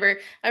tent whenever.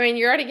 I mean,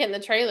 you're already getting the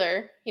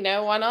trailer.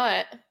 Why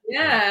not?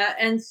 Yeah,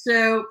 and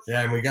so.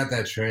 Yeah, and we got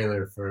that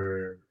trailer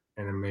for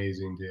an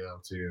amazing deal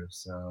too.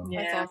 So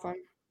that's awesome.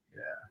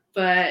 Yeah.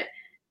 But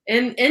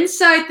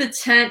inside the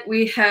tent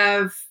we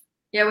have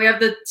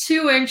the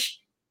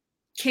 2-inch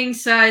king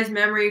size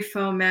memory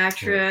foam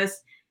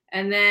mattress,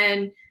 and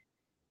then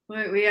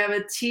we have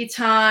a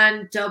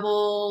Teton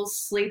double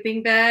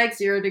sleeping bag,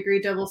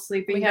 0-degree double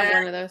sleeping bag. We have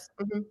one of those.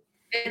 Mm-hmm.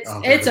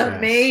 It's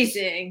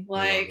amazing.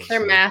 Like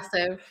they're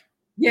massive.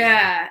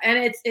 Yeah,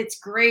 and it's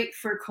great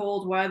for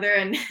cold weather.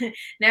 And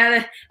now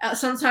that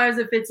sometimes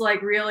if it's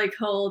like really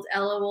cold,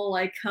 Ella will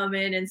come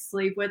in and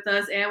sleep with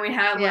us. And we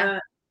have a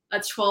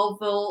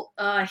 12-volt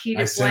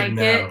heated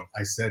blanket.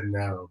 I said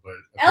no, but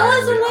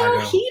Ella's a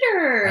little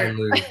heater. I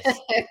lose.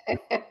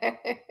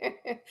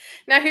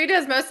 Now, who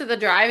does most of the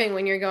driving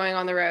when you're going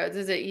on the roads?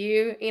 Is it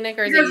you, Enoch,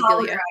 or is it you,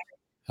 Delia?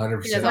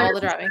 100%. He does all the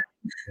driving.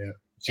 Yeah.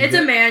 It's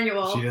a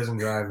manual. She doesn't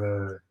drive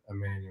a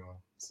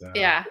manual, so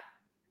yeah,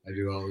 I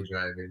do all the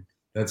driving.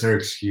 That's her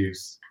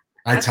excuse.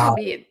 I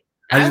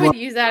would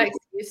use that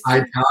excuse. I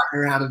taught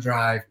her how to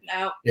drive.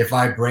 No. If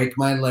I break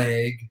my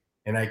leg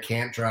and I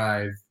can't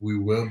drive, we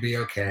will be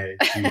okay.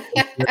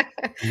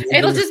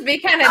 It'll just be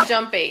kind of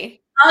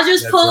jumpy. I'll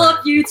just pull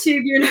up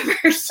YouTube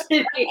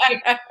University.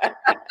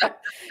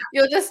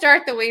 You'll just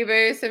start the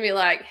Weeboost and be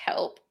like,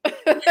 help.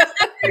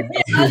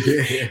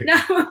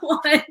 Number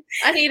one.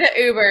 I need an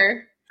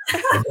Uber.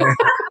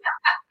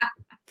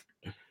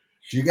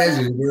 Do you guys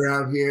Uber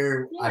out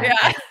here?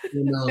 Yeah.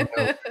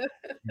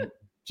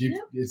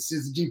 It's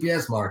just a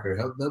GPS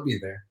marker. They'll be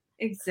there.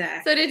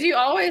 Exactly. So did you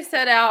always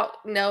set out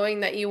knowing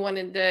that you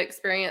wanted to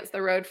experience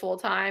the road full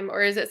time?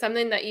 Or is it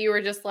something that you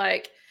were just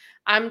like,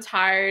 I'm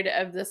tired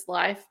of this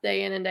life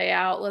day in and day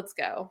out. Let's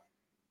go.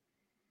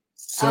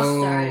 So, I'll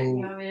start. You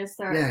want me to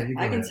start? Yeah,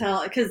 I can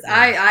tell because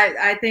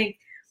I think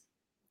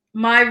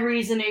my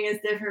reasoning is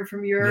different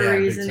from your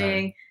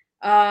reasoning.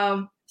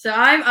 So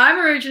I'm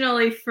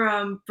originally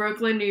from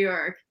Brooklyn, New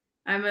York.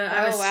 I'm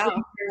a city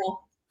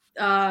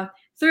girl,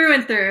 through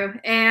and through,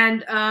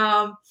 and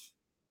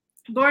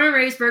born and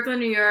raised Brooklyn,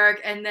 New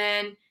York, and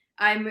then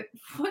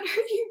what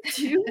are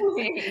you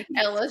doing?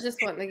 Ella's just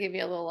wanting to give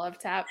you a little love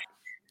tap.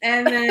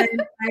 And then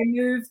I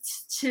moved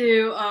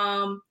to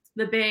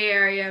the Bay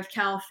Area of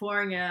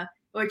California,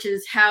 which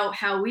is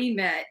how we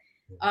met.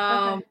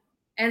 Okay.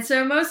 And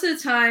so most of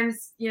the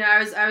times,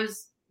 I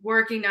was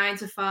working 9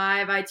 to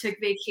 5. I took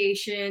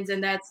vacations,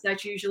 and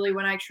that's usually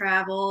when I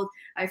traveled.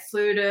 I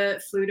flew to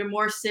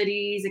more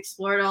cities,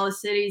 explored all the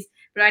cities,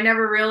 but I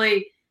never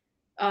really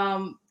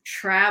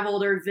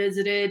traveled or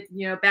visited,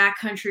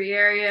 backcountry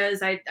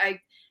areas. I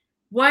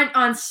went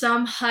on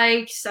some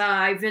hikes.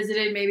 I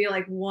visited maybe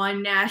like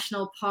one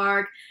national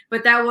park,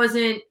 but that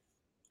wasn't,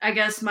 I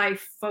guess, my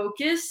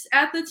focus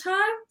at the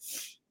time.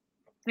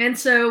 And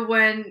so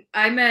when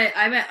I met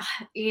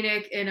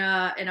Enoch in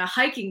a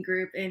hiking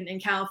group in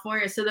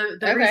California. So the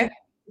reason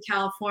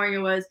California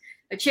was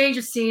a change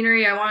of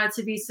scenery. I wanted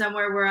to be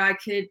somewhere where I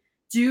could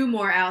do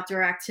more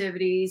outdoor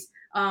activities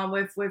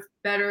with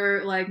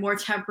better, more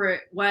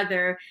temperate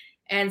weather.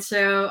 And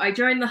so I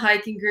joined the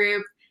hiking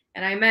group.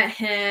 and I met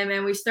him,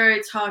 and we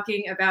started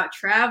talking about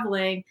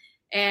traveling.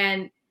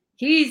 And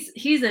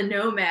he's a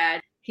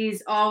nomad.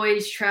 He's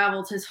always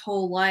traveled his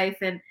whole life,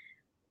 and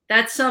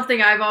that's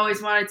something I've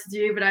always wanted to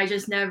do, but I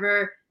just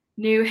never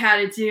knew how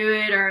to do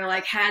it or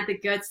like had the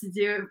guts to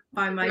do it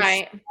by myself.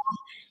 Right.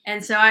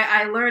 And so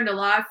I learned a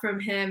lot from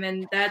him,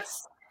 and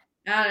that's,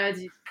 I don't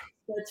know,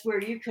 that's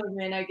where you come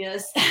in, I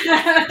guess.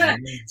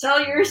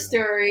 Tell your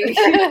story.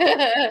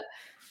 Yeah.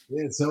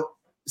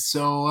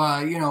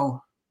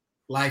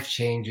 Life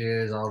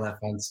changes, all that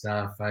fun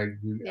stuff. I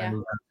moved out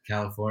to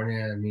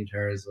California and meet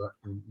her as well,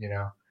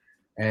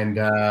 and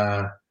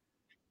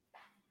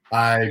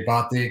I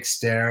bought the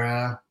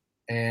Xterra,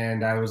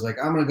 and I was like,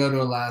 I'm gonna go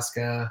to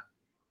Alaska,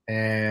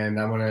 and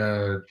I'm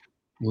gonna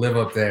live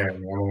up there.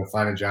 I'm gonna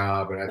find a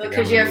job, and I think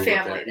because you have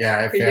family. Yeah,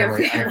 I have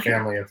family. I have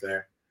family up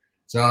there.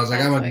 So I was like,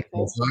 I'm gonna.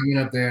 Cool. So I went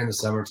up there in the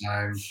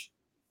summertime,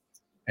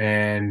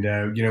 and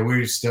we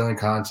were still in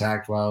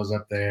contact while I was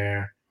up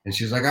there. And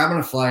she was like, I'm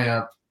gonna fly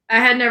up. I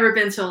had never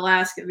been to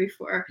Alaska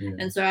before,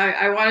 and so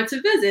I wanted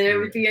to visit. It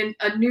would be a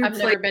new place. I've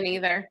never been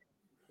either.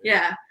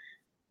 Yeah.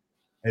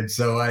 And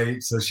so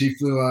she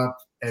flew up,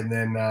 and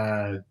then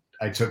I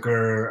took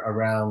her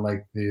around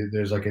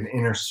there's like an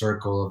inner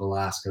circle of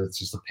Alaska. It's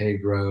just a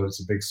paved road.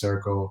 It's a big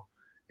circle.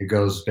 It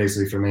goes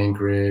basically from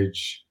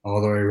Anchorage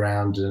all the way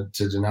around to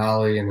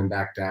Denali and then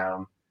back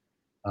down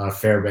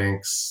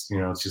Fairbanks.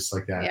 It's just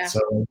like that. Yeah. So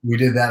we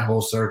did that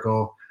whole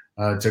circle.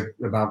 It took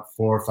about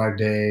 4 or 5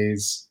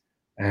 days,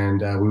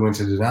 and we went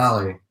to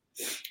Denali.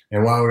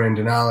 And while we were in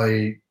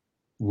Denali,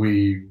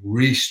 we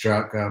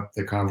re-struck up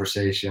the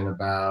conversation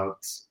about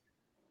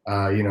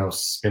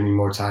spending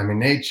more time in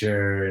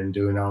nature and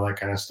doing all that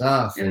kind of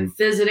stuff. And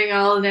visiting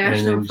all the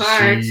national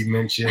parks. She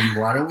mentioned,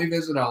 why don't we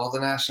visit all the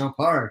national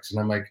parks? And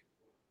I'm like,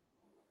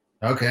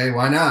 okay,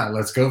 why not?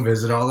 Let's go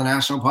visit all the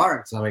national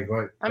parks. I'm like,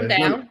 what? I'm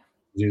down.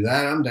 Do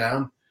that. I'm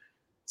down.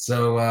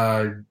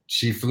 So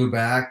she flew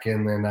back,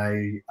 and then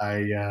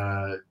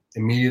I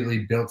immediately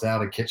built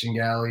out a kitchen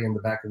galley in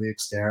the back of the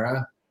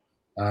Xterra.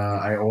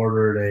 I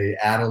ordered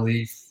add a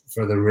leaf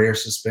for the rear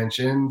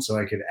suspension so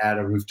I could add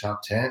a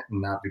rooftop tent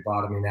and not be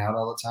bottoming out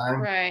all the time.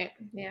 Right.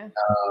 Yeah.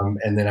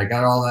 And then I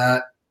got all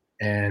that,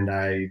 and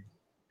I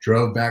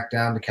drove back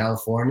down to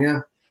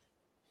California.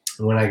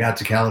 When I got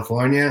to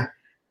California,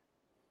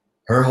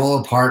 her whole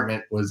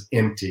apartment was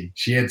empty.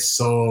 She had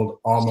sold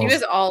almost. She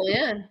was all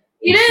in.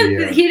 He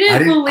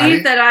didn't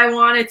believe that I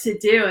wanted to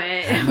do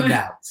it.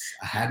 I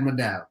had my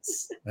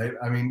doubts.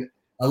 I mean,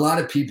 a lot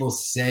of people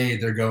say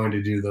they're going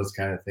to do those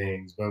kind of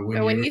things, but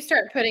when you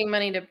start putting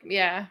money to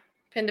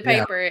pen to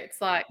paper, it's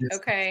like,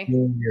 okay,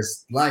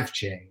 it's life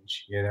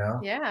change,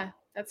 Yeah,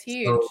 that's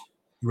huge. So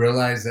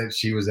realized that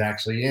she was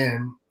actually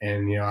in,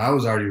 and I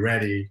was already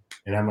ready,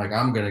 and I'm like,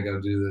 I'm gonna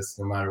go do this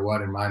no matter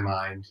what in my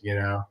mind,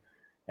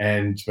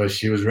 but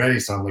she was ready,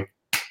 so I'm like,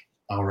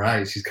 all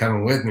right, she's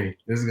coming with me.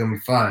 This is gonna be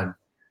fun.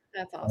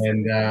 That's awesome.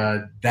 And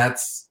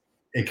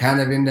it kind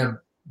of ended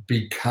up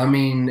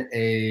becoming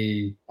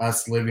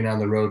us living on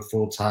the road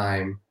full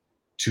time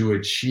to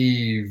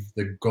achieve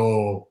the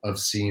goal of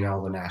seeing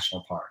all the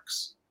national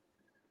parks.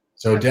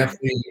 So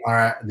definitely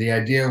the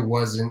idea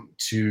wasn't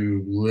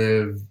to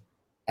live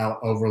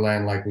out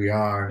overland like we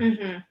are,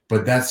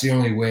 but that's the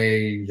only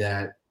way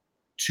that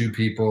two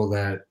people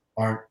that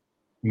aren't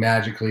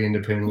magically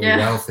independently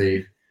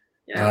wealthy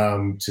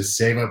to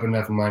save up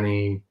enough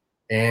money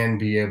and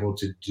be able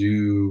to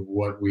do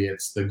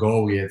the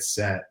goal we had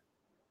set.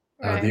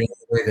 Right. The only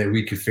way that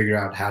we could figure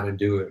out how to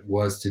do it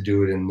was to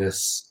do it in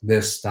this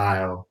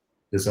style,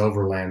 this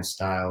overland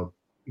style,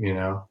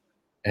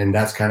 and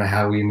that's kind of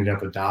how we ended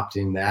up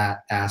adopting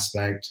that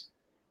aspect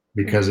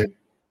because it's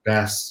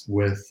best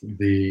with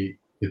the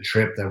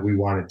trip that we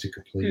wanted to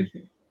complete.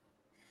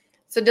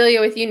 So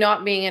Delia, with you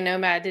not being a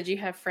nomad, did you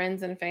have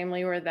friends and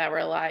family that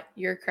were like,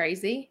 you're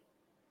crazy?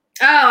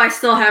 Oh, I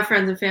still have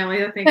friends and family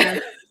that think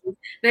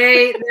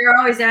they're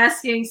always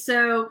asking,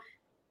 so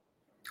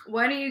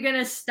when are you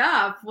gonna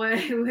stop?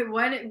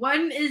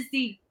 When is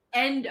the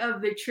end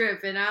of the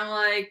trip? And I'm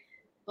like,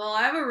 well,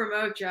 I have a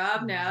remote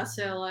job now,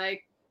 so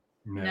like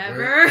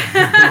never.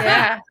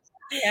 Yeah.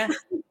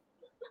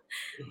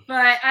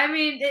 But I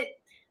mean,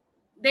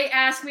 they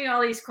ask me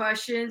all these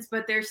questions,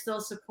 but they're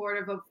still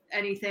supportive of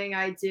anything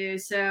I do.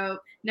 So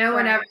no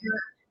one ever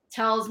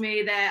tells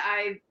me that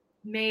I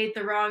made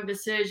the wrong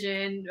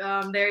decision.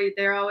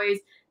 They're always,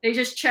 they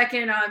just check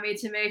in on me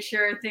to make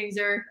sure things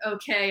are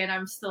okay and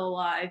I'm still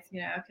alive,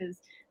 because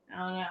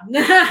I don't know.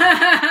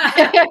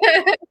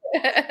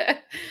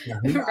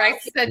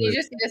 Right said you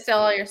just need to sell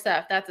all your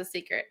stuff. That's a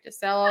secret. Just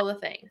sell all the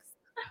things.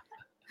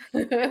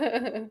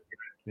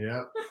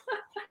 Yeah.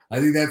 I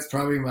think that's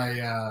probably my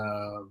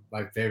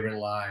favorite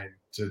line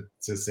to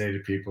say to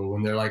people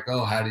when they're like,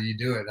 oh, how do you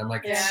do it? I'm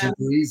like, it's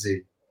super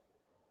easy.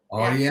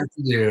 All you have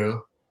to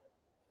do,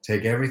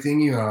 take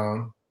everything you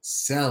own,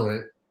 sell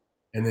it,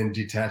 and then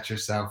detach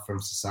yourself from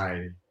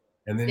society.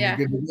 And then you're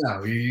good to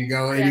go. You can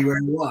go anywhere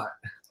you want.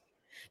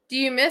 Do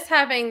you miss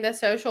having the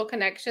social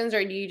connections,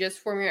 or do you just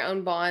form your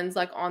own bonds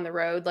like on the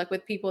road, like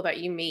with people that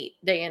you meet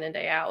day in and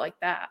day out like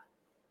that?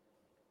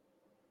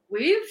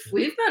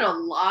 we've met a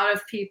lot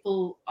of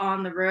people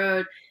on the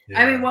road.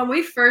 Yeah. I mean, when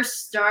we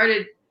first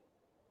started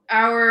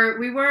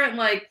we weren't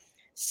like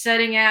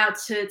setting out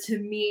to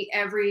meet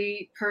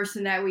every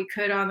person that we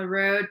could on the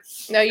road.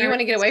 No, you want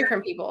to get away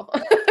from people.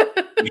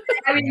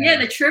 I mean, yeah,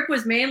 the trip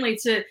was mainly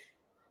to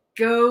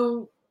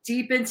go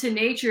deep into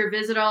nature,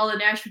 visit all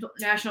the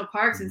national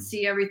parks and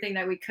see everything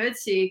that we could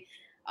see.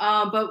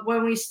 But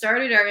when we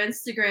started our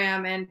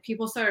Instagram and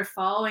people started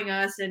following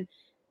us and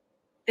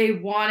they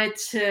wanted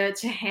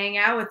to hang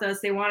out with us,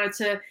 they wanted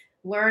to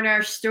learn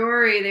our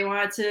story, they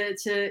wanted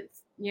to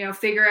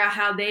figure out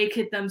how they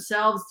could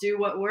themselves do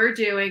what we're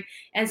doing.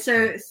 And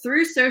so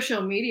through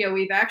social media,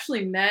 we've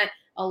actually met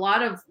a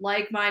lot of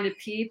like-minded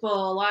people.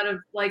 A lot of,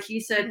 like he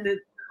said, the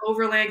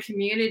overland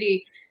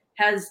community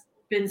has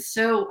been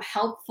so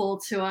helpful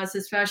to us,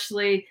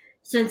 especially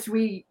since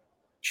we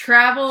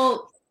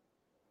travel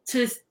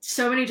to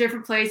so many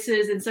different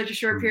places in such a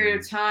short period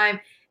of time.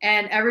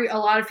 And a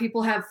lot of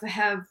people have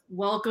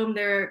welcomed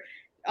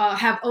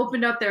have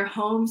opened up their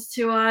homes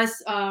to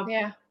us.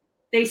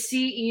 They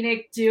see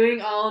Enoch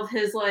doing all of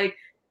his like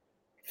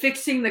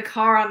fixing the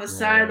car on the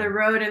side of the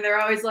road, and they're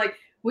always like,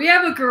 "We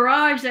have a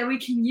garage that we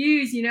can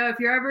use. If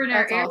you're ever in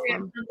our area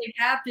and something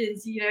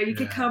happens, you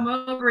could come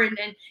over and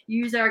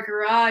use our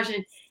garage."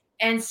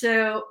 And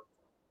so,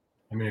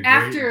 I mean,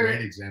 a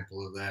great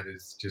example of that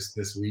is just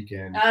this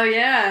weekend. Oh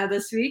yeah,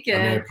 this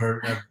weekend.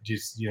 I mean,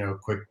 just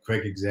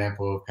quick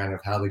example of kind of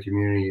how the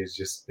community has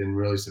just been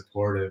really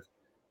supportive.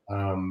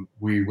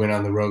 We went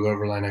on the Rogue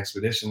Overland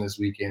Expedition this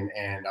weekend,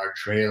 and our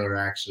trailer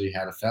actually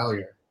had a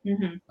failure.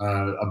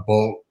 A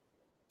bolt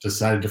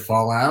decided to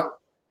fall out,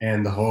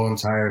 and the whole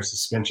entire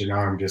suspension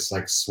arm just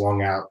like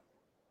swung out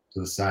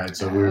to the side.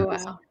 So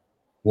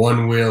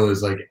one wheel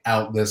is like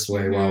out this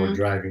way while we're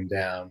driving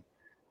down,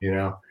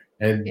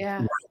 and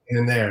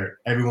in there,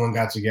 everyone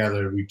got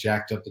together. We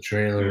jacked up the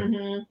trailer.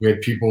 We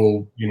had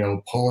people,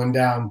 pulling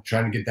down,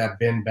 trying to get that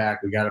bin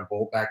back. We got a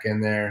bolt back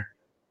in there.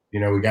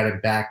 We got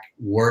it back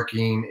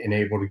working and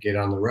able to get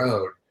on the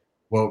road.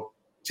 Well,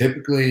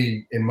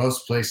 typically in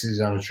most places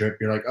on a trip,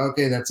 you're like,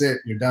 okay, that's it.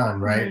 You're done,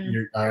 right?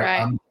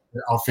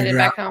 I'll figure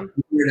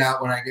it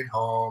out when I get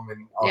home,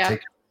 and I'll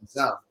take it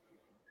myself.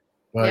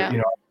 But,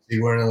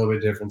 we're in a little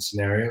bit different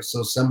scenario.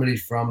 So somebody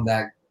from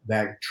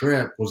that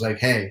trip was like,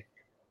 hey,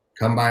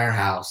 come by our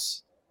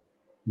house.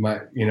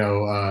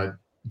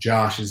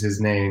 Josh is his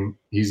name.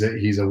 He's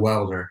a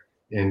welder,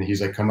 and he's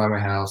like, come by my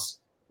house.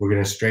 We're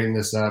going to straighten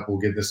this up. We'll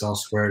get this all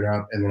squared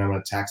up. And then I'm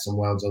going to tack some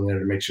welds on there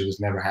to make sure this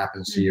never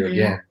happens to you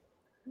again.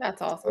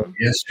 That's awesome.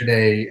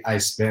 Yesterday,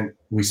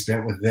 we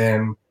spent with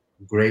them,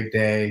 great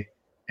day.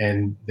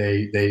 And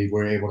they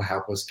were able to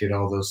help us get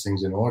all those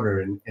things in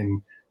order.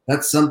 And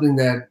that's something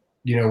that,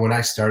 when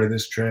I started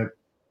this trip,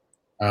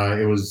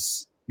 it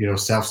was,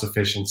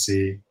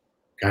 self-sufficiency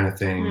kind of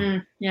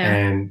thing.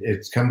 And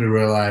it's come to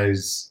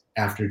realize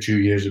after 2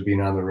 years of being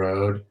on the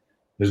road,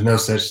 there's no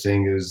such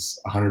thing as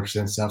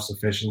 100%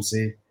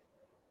 self-sufficiency.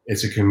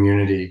 It's a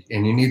community,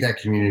 and you need that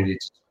community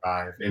to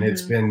survive. And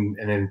it's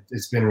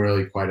been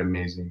really quite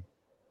amazing.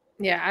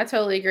 Yeah, I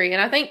totally agree.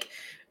 And I think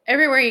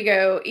everywhere you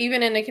go,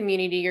 even in a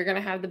community, you're going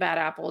to have the bad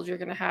apples. You're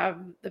going to have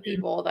the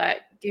people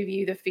that give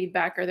you the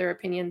feedback or their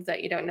opinions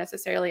that you don't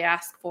necessarily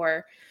ask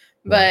for.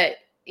 But,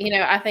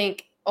 I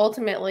think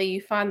ultimately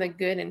you find the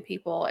good in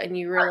people, and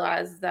you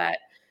realize that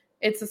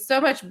it's so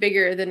much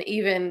bigger than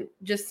even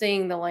just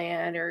seeing the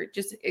land or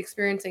just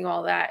experiencing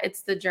all that.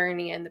 It's the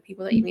journey and the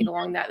people that you meet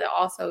along that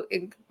also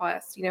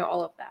encompass,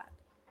 all of that.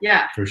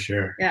 Yeah, for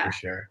sure. Yeah, for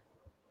sure.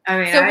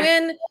 I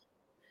mean,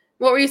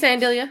 what were you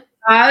saying, Delia?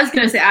 I was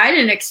going to say, I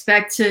didn't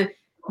expect to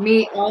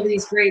meet all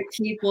these great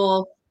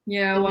people,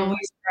 when we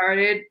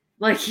started.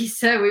 Like he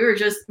said,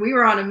 we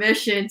were on a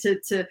mission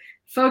to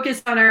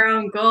focus on our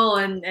own goal.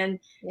 And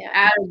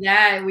out of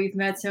that, we've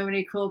met so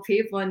many cool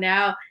people. And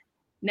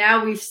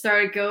now we've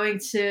started going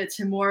to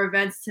more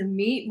events to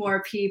meet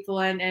more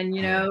people and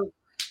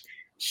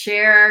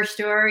share our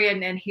story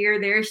and hear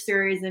their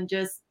stories and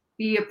just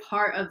be a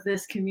part of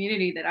this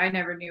community that I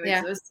never knew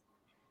existed.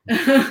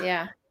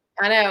 Yeah,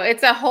 I know.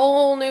 It's a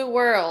whole new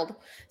world.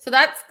 So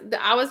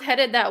I was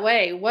headed that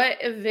way. What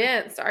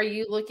events are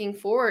you looking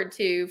forward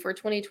to for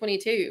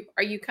 2022?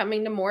 Are you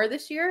coming to more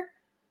this year?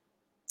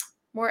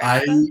 More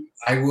expos?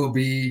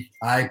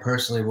 I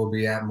personally will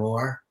be at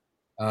more.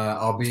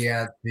 I'll be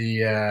at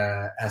the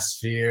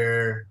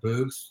Asphere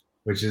booth,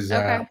 which is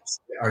our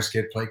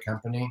skid plate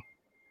company.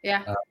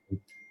 Yeah.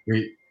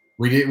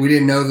 We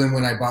didn't know them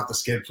when I bought the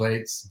skid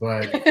plates,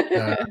 but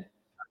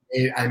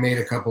I made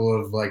a couple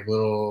of like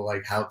little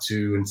like how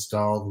to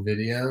install the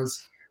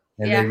videos,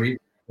 and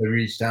they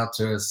reached out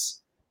to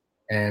us,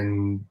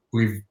 and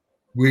we've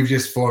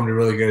just formed a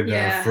really good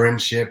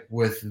friendship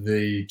with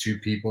the two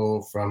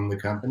people from the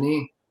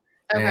company,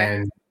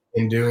 and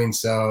in doing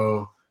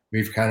so,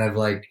 we've kind of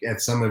like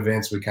at some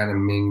events we kind of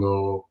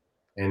mingle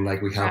and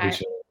like we help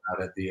each other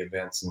out at the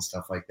events and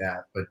stuff like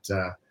that.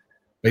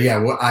 But yeah,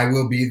 I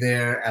will be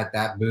there at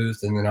that booth,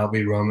 and then I'll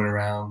be roaming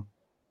around.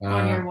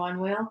 On your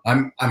one wheel?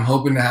 I'm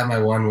hoping to have my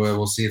one wheel.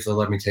 We'll see if they'll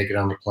let me take it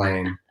on the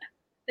plane.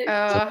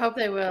 I hope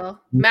they will.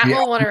 Matt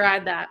will want to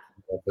ride that.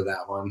 For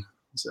that one.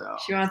 So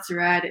she wants to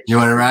ride it. You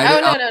want to ride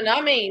it? Oh, no,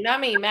 not me. Not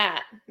me,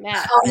 Matt.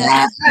 Matt.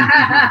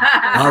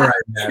 All right,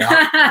 Matt.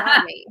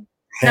 Not me.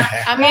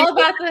 I'm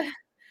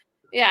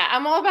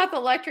all about the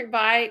electric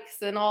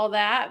bikes and all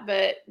that,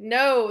 but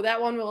no, that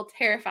one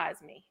terrifies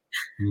me.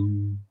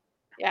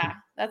 Yeah,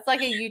 that's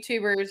like a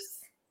YouTuber's.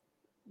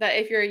 That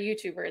if you're a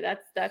YouTuber,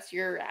 that's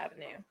your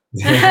avenue.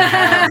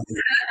 I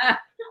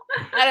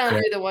don't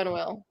do the one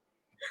wheel,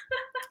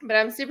 but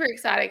I'm super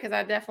excited because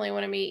I definitely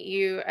want to meet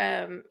you,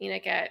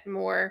 Enoch, at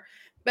more.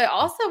 But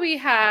also we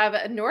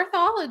have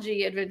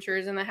Northology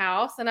Adventures in the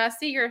house, and I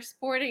see you're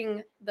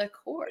sporting the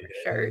core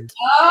shirt.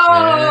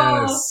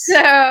 Oh, yes.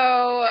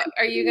 So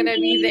are you going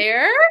to be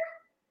there?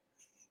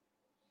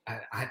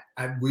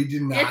 We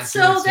did not. It's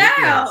sold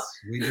out.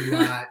 We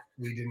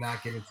did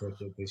not get a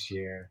ticket this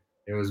year.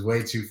 It was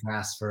way too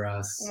fast for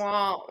us.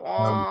 Wah,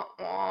 wah,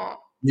 wah.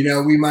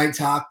 We might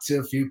talk to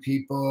a few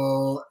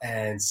people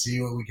and see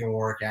what we can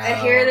work out.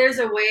 I hear there's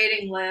a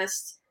waiting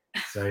list.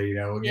 So,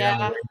 we'll get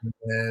on the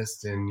waiting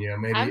list and,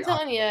 maybe I'm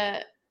telling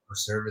you, for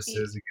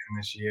services again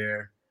this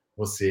year.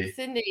 We'll see.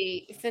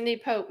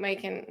 Cindy Pope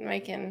making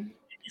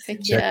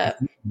pick you up.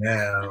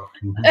 No.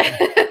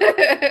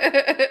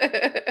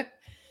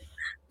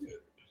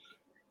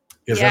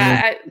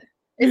 Yeah,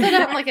 it's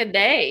in like a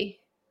day.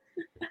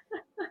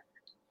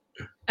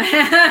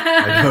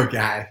 I know,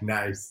 guy.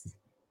 Nice.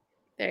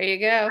 There you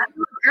go.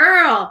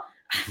 Girl.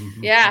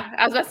 Yeah,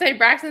 I was about to say,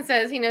 Braxton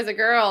says he knows a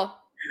girl.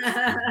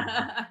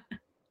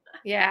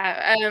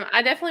 Yeah,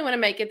 I definitely want to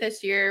make it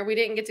this year. We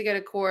didn't get to go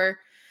to Core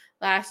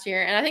last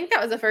year, and I think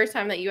that was the first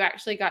time that you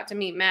actually got to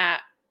meet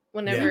Matt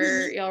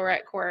whenever y'all were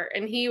at Core,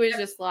 and he was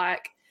just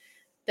like,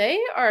 they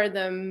are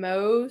the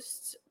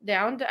most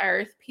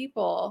down-to-earth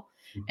people.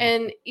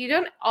 And you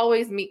don't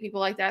always meet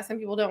people like that. Some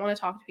people don't want to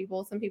talk to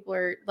people. Some people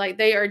are like,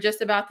 they are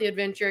just about the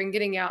adventure and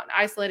getting out and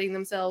isolating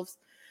themselves.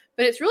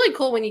 But it's really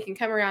cool when you can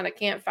come around a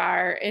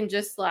campfire and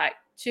just like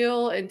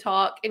chill and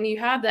talk. And you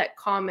have that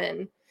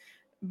common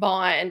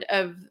bond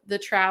of the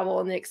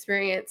travel and the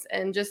experience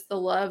and just the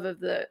love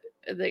of the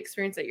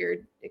experience that you're,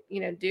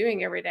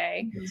 doing every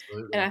day.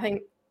 Absolutely. And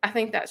I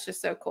think that's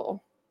just so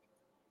cool.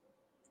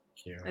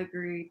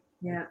 Agreed.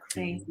 Yeah,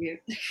 thank you.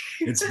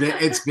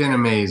 It's been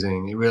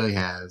amazing. It really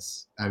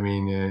has. I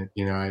mean,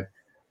 I've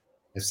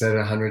said it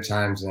 100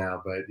 times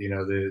now, but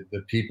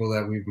the people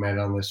that we've met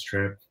on this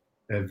trip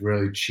have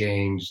really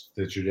changed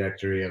the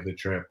trajectory of the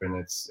trip, and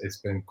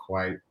it's been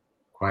quite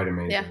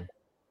amazing.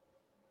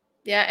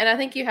 Yeah, and I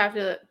think you have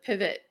to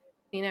pivot.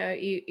 You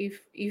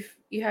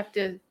have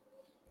to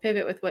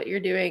pivot with what you're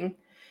doing,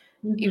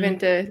 even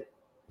to.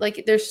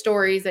 Like there's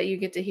stories that you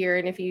get to hear.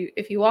 And if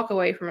you walk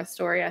away from a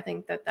story, I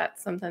think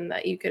that's something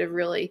that you could have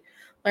really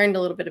learned a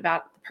little bit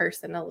about the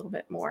person a little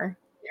bit more.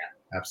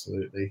 Yeah,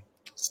 absolutely.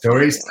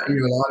 Stories tell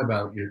you a lot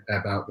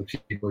about the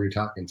people you're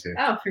talking to.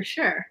 Oh, for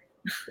sure.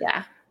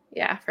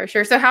 Yeah, for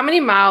sure. So how many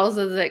miles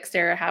does the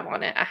Xterra have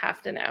on it? I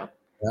have to know.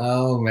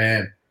 Oh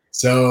man.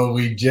 So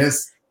we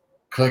just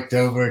clicked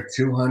over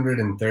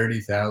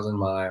 230,000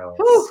 miles.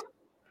 Whew.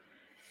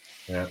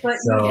 Yeah. But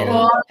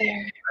so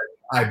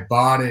I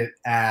bought it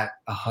at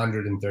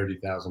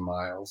 130,000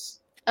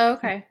 miles. Oh,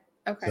 okay.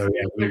 So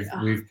yeah,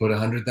 we've put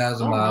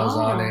 100,000 miles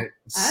on it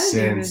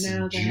since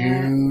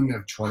June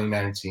of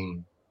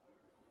 2019.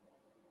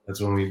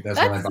 That's when when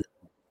I bought it.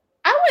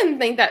 I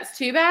wouldn't think that's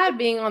too bad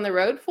being on the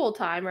road full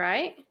time,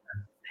 right?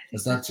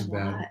 That's not too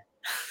bad.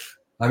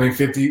 I mean,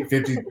 50,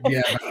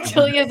 yeah.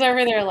 Julia's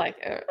over there like,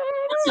 that's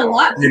a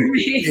lot to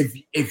me.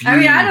 If you,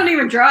 I don't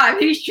even drive.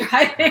 He's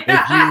driving.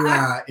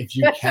 If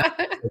you count,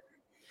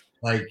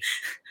 like,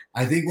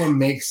 I think what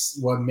makes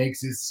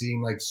it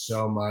seem like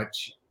so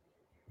much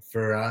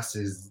for us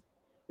is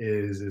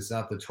it's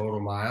not the total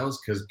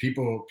miles, because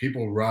people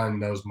run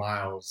those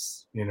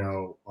miles,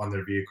 on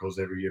their vehicles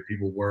every year.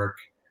 People work,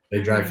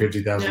 they drive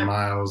 50,000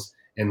 miles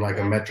in like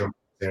a metro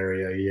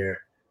area a year.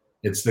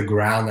 It's the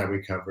ground that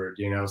we covered,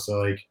 so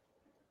like,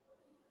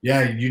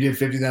 yeah, you did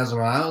 50,000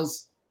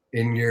 miles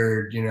in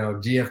your,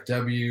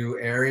 DFW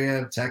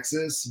area of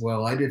Texas.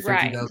 Well, I did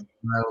 50,000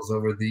 miles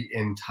over the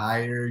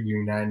entire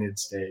United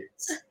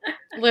States.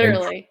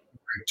 Literally.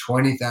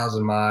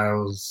 20,000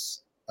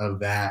 miles of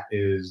that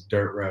is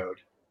dirt road.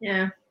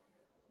 Yeah.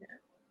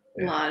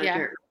 A lot of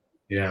dirt.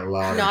 Yeah, a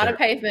lot. Not a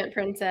pavement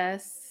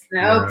princess.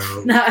 Nope,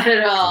 not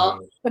at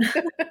all.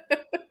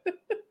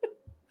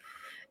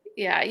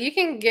 Yeah, you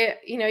can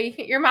get,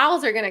 your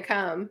miles are going to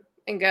come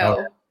and go.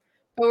 Oh.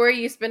 But where are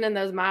you spending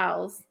those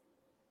miles?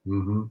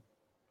 Mm-hmm.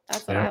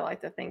 That's what I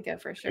like to think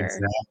of for sure.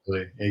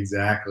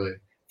 Exactly.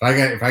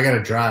 If I got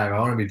to drive, I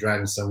want to be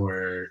driving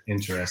somewhere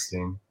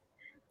interesting.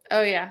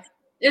 Oh yeah.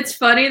 It's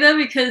funny though,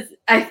 because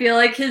I feel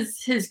like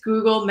his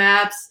Google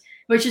Maps,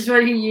 which is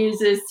what he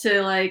uses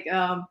to like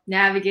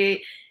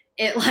navigate,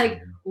 it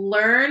like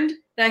learned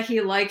that he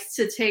likes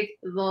to take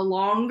the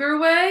longer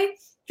way.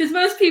 Because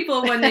most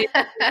people, when they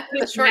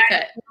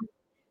shortcut,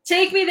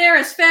 take me there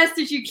as fast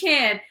as you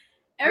can.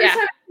 Every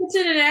time it's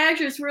in an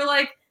address, we're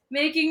like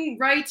making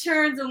right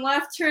turns and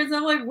left turns.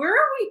 I'm like, where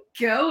are we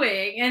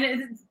going?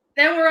 And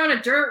then we're on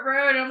a dirt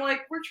road. And I'm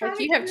like, we're trying.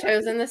 Like you have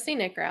chosen the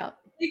scenic route.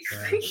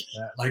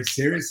 Like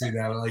seriously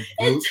though, like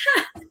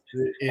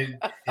it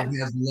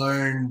has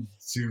learned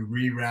to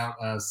reroute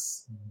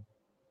us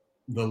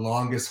the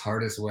longest,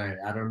 hardest way.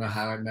 I don't know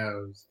how it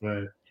knows,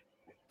 but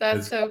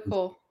that's so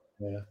cool.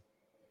 Yeah.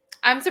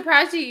 I'm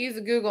surprised you use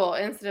Google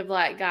instead of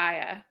like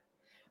Gaia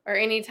or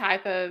any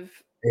type of.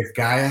 If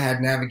Gaia had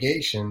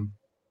navigation.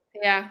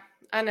 Yeah,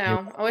 I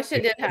know. I wish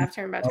it did have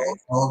turn by turn.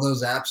 All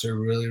those apps are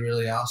really,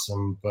 really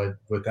awesome, but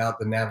without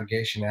the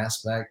navigation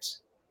aspect,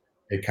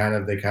 they kind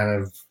of,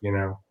 you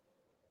know,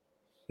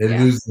 they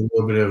lose a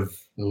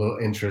little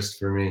interest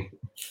for me.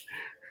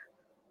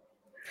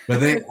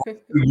 But I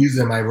use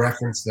them. I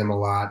reference them a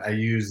lot. I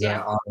use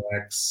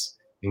AutoX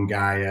and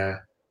Gaia,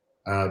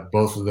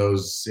 both of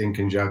those in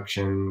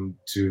conjunction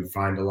to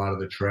find a lot of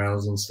the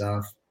trails and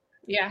stuff.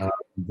 Yeah.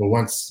 But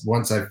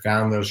once I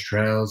found those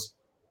trails,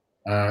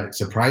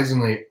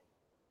 surprisingly,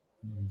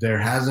 there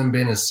hasn't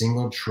been a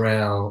single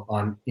trail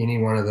on any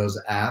one of those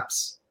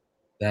apps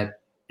that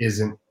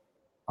isn't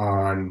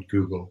on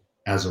Google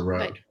as a road.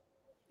 Right.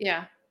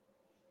 Yeah.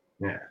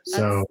 Yeah.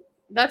 So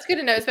that's good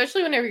to know,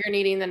 especially whenever you're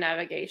needing the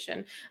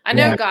navigation. I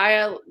know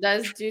Gaia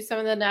does do some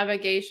of the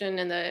navigation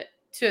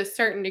to a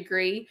certain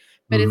degree,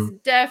 but it's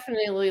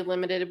definitely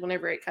limited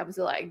whenever it comes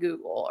to like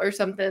Google or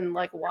something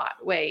like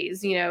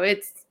Waze. You know,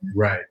 it's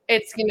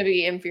going to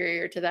be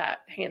inferior to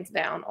that hands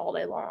down all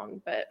day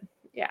long. But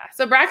yeah.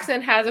 So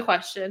Braxton has a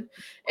question.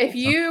 If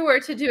you were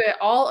to do it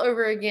all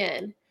over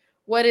again,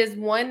 what is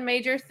one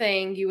major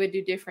thing you would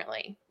do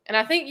differently? And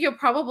I think you'll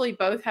probably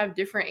both have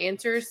different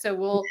answers. So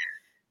we'll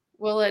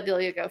let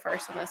Delia go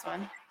first on this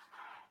one.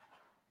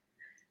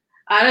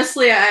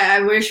 Honestly,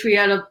 I wish we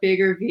had a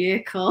bigger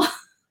vehicle.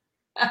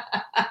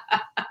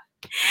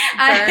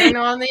 Burn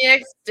on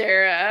the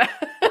Xterra.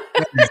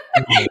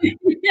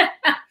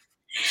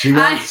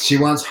 She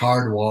wants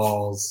hard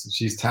walls.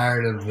 She's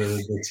tired of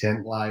the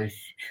tent life.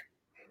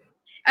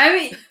 I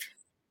mean,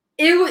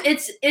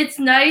 it's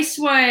nice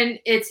when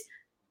it's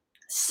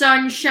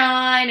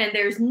sunshine and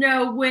there's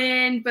no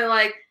wind, but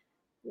like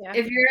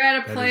if you're at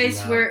a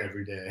place where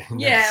every day.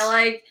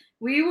 Like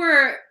we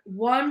were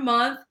 1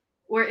 month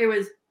where it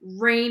was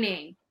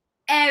raining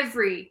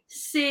every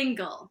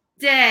single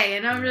day,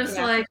 and I'm just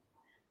like,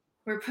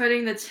 we're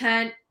putting the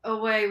tent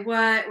away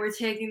wet, we're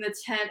taking the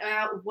tent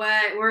out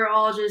wet, we're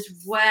all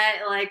just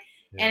wet, like,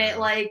 and it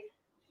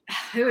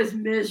was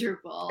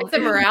miserable. It's a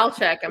morale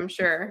check, I'm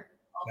sure.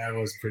 That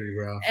was pretty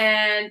rough.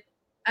 And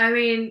I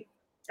mean,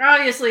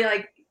 obviously,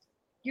 like,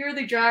 you're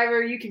the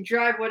driver, you can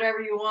drive whatever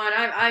you want.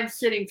 I'm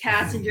sitting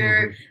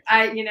passenger.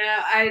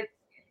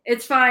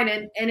 It's fine.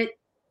 And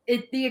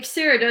the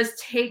Xterra does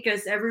take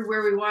us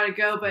everywhere we want to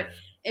go, but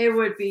it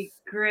would be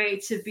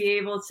great to be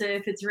able to,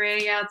 if it's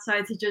raining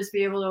outside, to just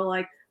be able to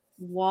like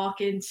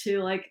walk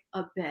into like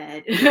a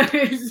bed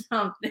or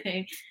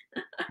something.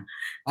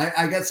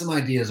 I got some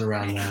ideas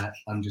around that.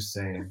 I'm just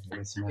saying.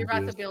 You're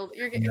about to build.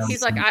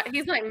 He's like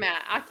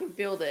Matt. I can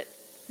build it.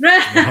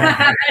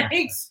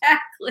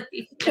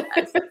 Exactly.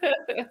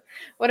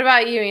 What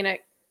about you,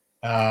 Enoch?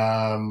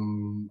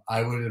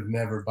 I would have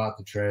never bought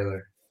the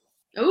trailer.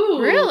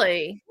 Ooh,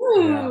 really?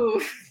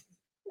 Ooh.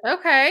 Yeah.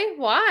 Okay,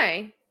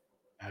 why?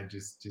 I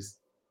just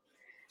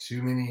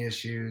too many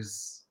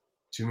issues,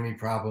 too many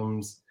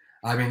problems.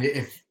 I mean,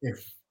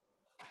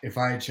 if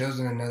I had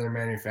chosen another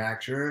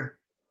manufacturer,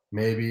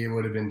 maybe it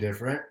would have been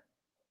different.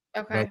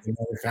 Okay. But the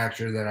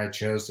manufacturer that I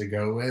chose to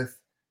go with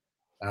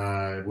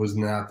was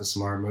not the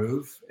smart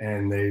move,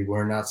 and they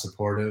were not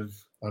supportive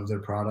of their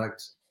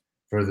product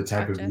for the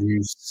type of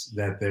use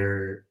that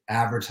they're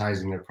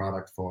advertising their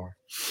product for.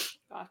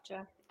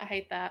 Gotcha. I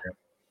hate that.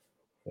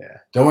 Yeah.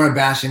 Don't want to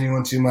bash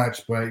anyone too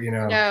much, but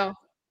No,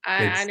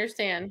 I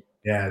understand.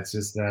 Yeah, it's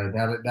just not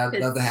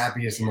the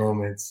happiest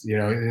moments,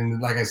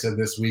 And like I said,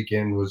 this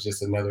weekend was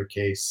just another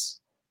case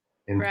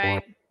in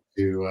point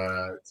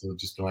to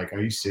just be like,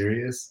 are you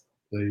serious?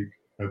 Like,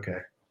 okay.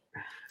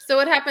 So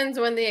what happens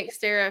when the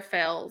Xterra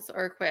fails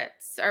or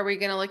quits? Are we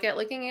going to look at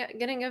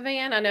getting a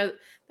van? I know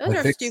those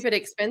are stupid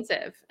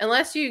expensive.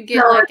 Unless you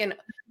get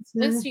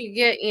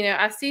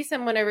I see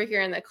someone over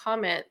here in the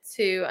comments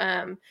who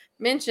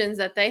mentions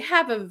that they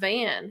have a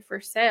van for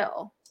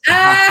sale.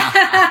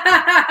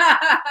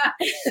 I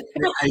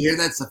hear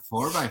that's a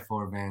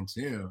 4x4 van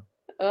too.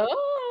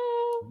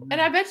 Oh,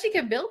 and I bet you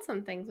could build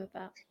some things with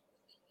that.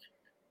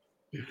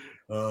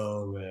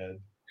 Oh man.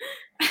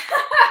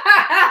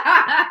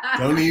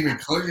 Don't even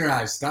close your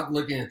eyes. Stop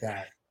looking at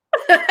that.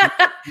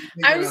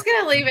 I'm just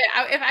gonna leave it.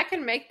 If I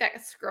can make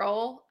that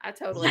scroll, I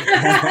totally.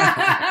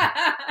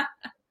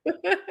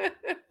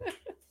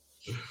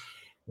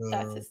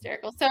 That's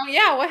hysterical. So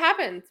yeah, what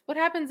happens? What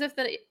happens if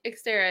the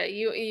Xterra?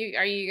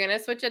 Are you gonna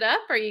switch it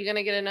up? Are you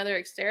gonna get another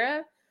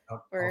Xterra?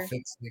 I'll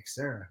fix the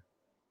Xterra.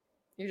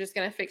 You're just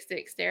gonna fix the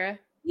Xterra?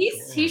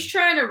 He's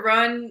trying to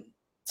run.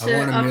 I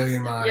want 1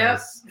 million miles.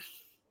 Yep.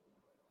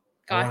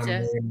 Gotcha. I want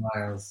 1 million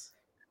miles.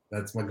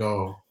 That's my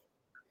goal.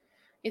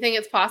 You think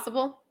it's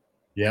possible?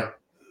 Yep.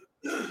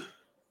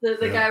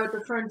 The guy with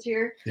the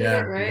Frontier.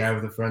 Yeah, right? the guy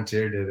with the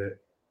Frontier did it.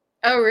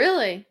 Oh,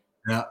 really?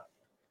 Yeah.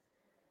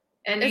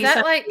 And is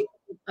that like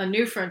a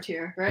new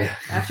frontier, right? Yeah.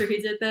 After he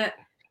did that.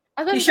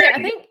 I was gonna say,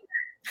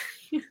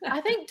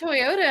 I think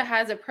Toyota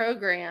has a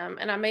program,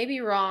 and I may be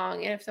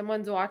wrong, and if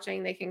someone's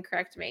watching, they can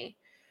correct me.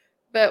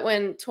 But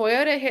when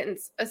Toyota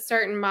hits a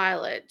certain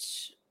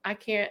mileage, I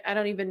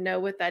don't even know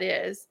what that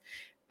is,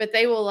 but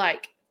they will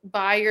like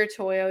buy your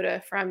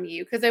Toyota from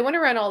you because they want to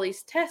run all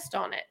these tests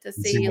on it to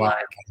see why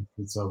like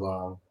it's so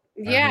long.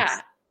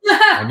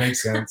 That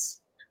makes sense.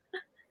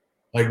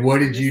 Like, what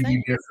did you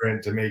do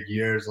different to make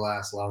yours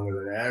last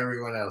longer than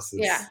everyone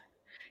else's? Yeah.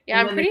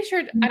 I'm pretty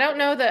sure. I don't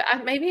know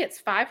that. Maybe it's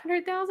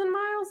 500,000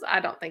 miles.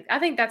 I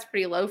think that's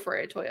pretty low for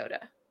a Toyota.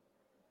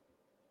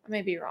 I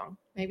may be wrong.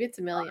 Maybe it's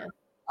 1 million.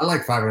 I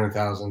like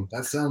 500,000.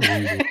 That sounds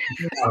easy.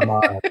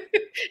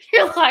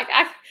 You're like,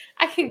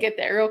 I can get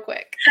there real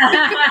quick.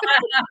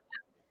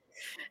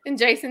 And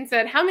Jason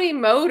said, how many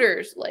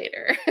motors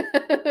later?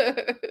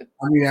 I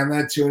mean, I'm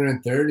at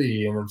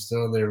 230 and I'm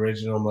still the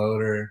original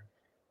motor.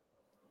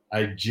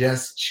 I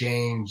just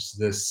changed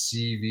the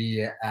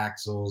CV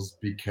axles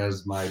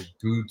because my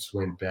boots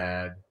went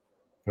bad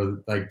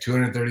for like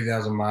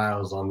 230,000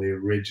 miles on the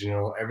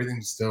original.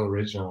 Everything's still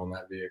original in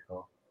that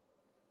vehicle.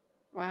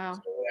 Wow.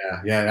 So,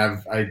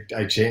 yeah.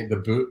 I changed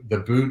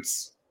the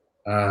boots.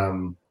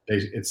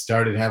 It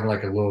started having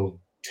like a little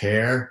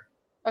tear.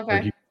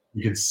 Okay. Like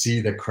you could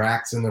see the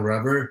cracks in the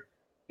rubber,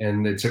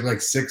 and it took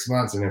like 6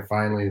 months, and it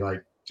finally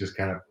like just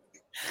kind of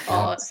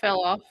it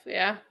fell off.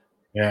 Yeah.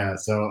 Yeah,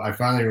 so I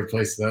finally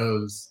replaced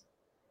those,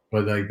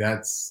 but like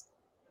that's,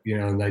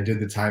 and I did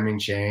the timing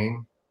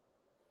chain.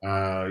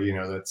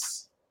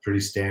 That's pretty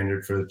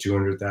standard for the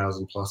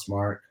 200,000 plus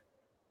mark.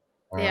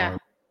 Yeah.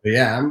 But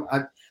yeah,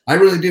 I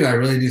really do. I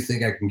really do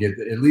think I can get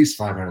at least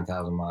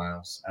 500,000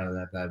 miles out of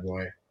that bad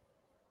boy.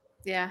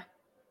 Yeah.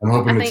 I'm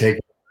hoping to take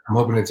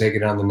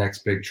it on the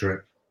next big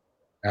trip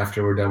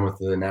after we're done with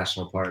the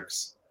national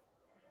parks.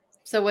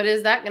 So what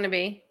is that going to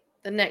be?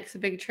 The next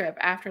big trip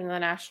after the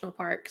national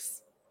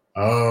parks?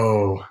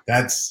 Oh,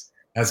 that's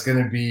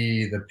going to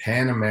be the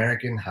Pan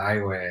American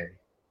Highway.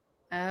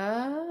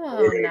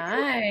 Oh,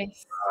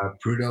 nice.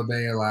 Prudhoe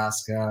Bay,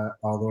 Alaska,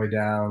 all the way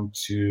down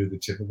to the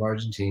tip of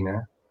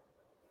Argentina.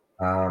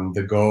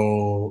 The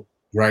goal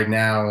right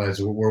now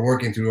is we're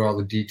working through all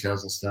the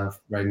details and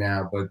stuff right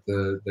now, but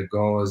the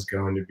goal is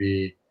going to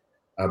be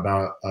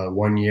about a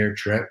 1-year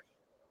trip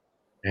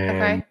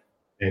and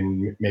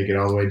make it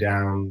all the way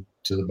down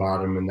to the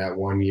bottom in that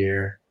 1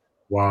 year,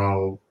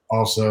 while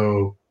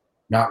also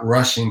not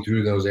rushing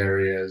through those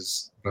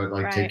areas, but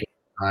like taking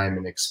time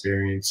and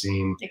exploring, to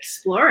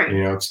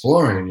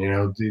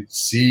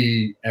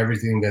see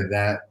everything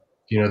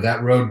that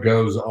road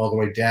goes all the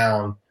way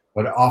down,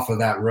 but off of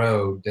that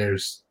road,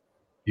 there's,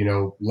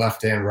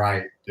 left and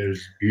right,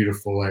 there's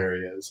beautiful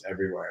areas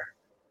everywhere.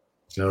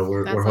 So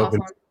we're hoping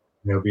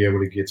to, be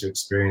able to get to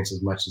experience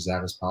as much of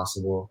that as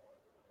possible.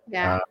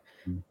 Yeah.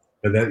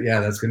 But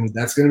that's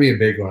gonna be a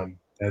big one.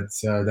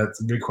 That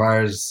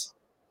requires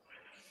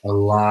a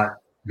lot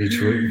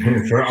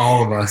for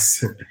all of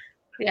us.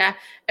 Yeah,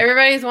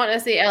 everybody's wanting to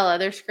see Ella.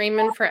 They're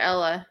screaming for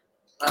Ella.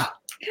 Look,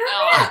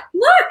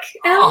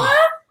 Ella.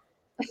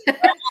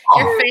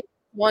 Your face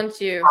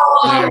wants you.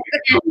 Look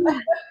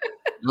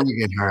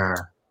at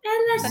her.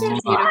 Ella's such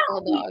a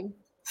beautiful dog.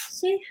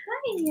 Say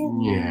hi.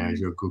 Yeah,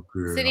 you're a good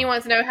girl. Sydney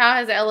wants to know, how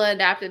has Ella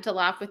adapted to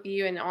life with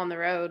you and on the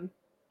road?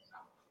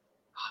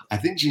 I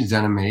think she's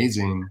done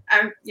amazing.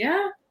 I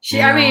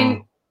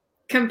mean,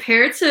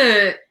 compared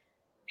to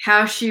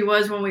how she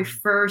was when we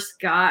first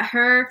got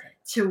her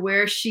to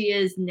where she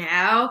is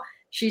now,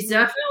 she's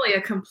definitely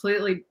a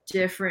completely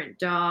different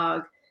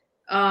dog.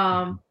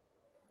 I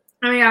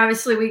mean,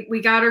 obviously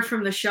we got her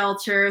from the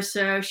shelter,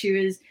 so she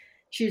was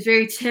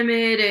very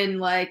timid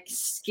and like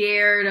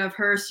scared of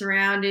her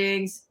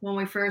surroundings when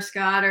we first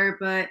got her,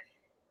 but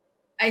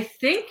I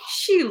think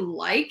she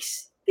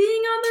likes being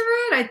on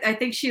the road. I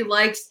think she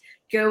likes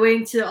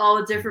going to all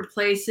the different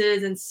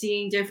places and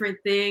seeing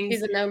different things.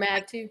 She's a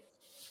nomad too.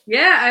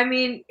 Yeah, I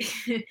mean,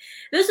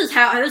 this is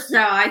how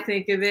I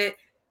think of it.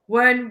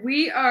 When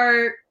we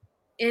are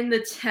in the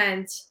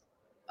tent,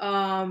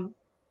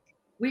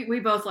 we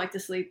both like to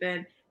sleep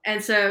in,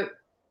 and so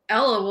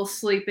Ella will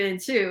sleep in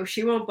too.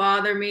 She won't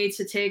bother me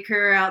to take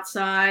her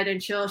outside,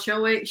 and she'll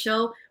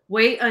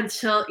wait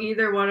until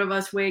either one of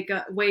us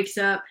wakes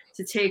up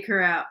to take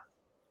her out.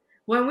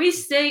 When we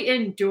stay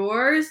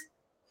indoors,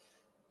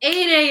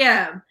 8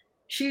 a.m.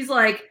 she's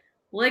like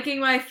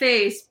licking my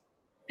face,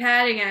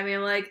 patting at me.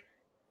 I'm like,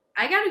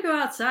 I gotta go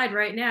outside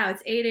right now.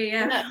 It's 8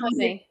 a.m.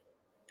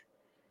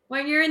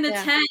 When you're in the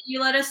tent,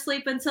 you let us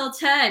sleep until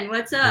 10.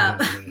 What's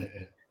up?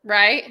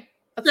 Right?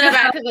 Let's go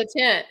back to the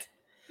tent.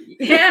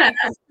 Yeah.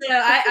 So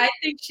I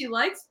think she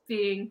likes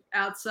being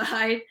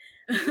outside.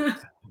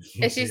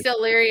 Is she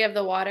still leery of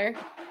the water?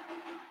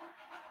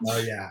 Oh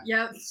yeah.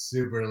 Yep.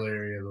 Super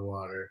leery of the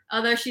water.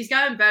 Although she's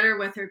gotten better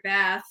with her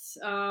baths.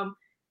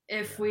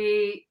 If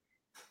we're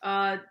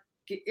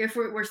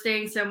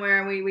staying somewhere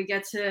and we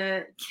get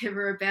to give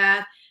her a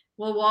bath,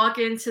 we'll walk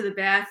into the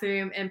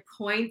bathroom and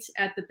point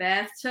at the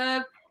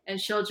bathtub, and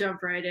she'll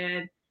jump right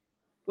in.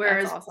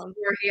 Whereas before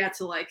he had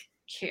to like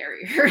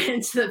carry her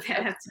into the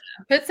bathtub.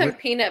 Put some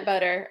peanut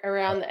butter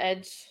around the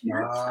edge.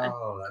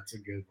 Oh, that's a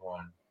good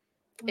one.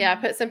 Yeah,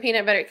 put some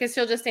peanut butter because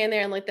she'll just stand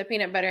there and lick the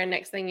peanut butter, and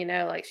next thing you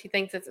know, like she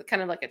thinks it's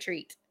kind of like a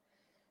treat.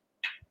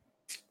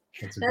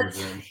 That's a good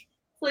one.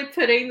 Like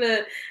putting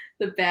the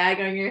bag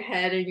on your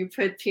head and you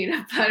put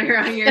peanut butter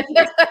on your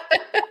head.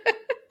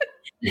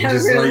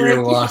 Just like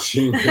you're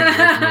watching.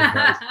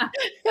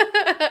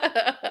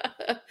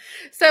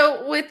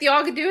 So with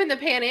y'all doing the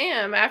Pan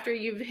Am after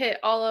you've hit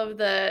all of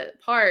the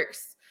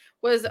parks,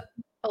 was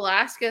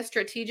Alaska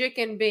strategic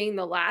in being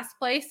the last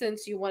place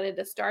since you wanted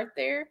to start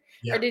there?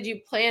 Yeah. Or did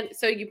you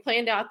you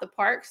planned out the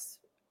parks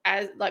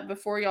as like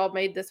before y'all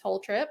made this whole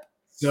trip?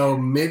 So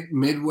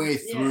midway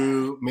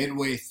through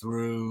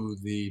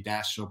the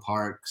national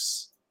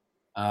parks,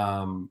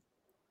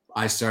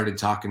 I started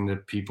talking to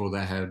people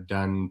that had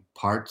done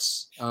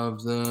parts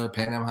of the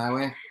Pan Am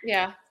Highway.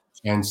 Yeah.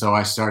 And so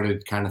I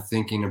started kind of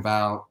thinking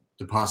about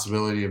the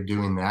possibility of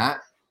doing that.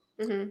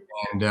 Mm-hmm.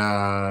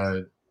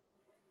 And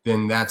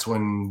then that's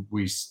when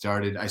I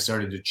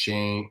started to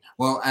change.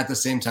 Well, at the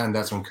same time,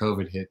 that's when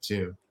COVID hit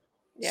too.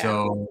 Yeah.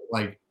 So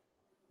like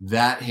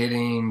that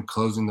hitting,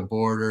 closing the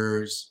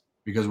borders,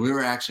 because we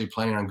were actually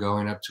planning on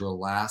going up to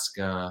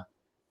Alaska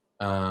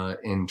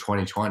in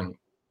 2020.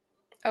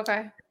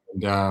 Okay.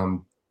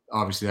 And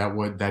obviously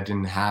that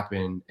didn't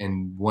happen.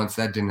 And once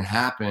that didn't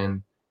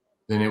happen,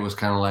 then it was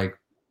kind of like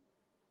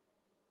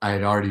I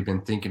had already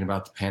been thinking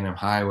about the Pan Am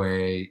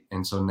Highway,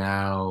 and so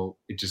now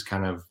they just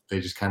kind of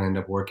end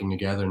up working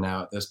together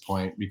now at this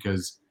point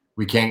because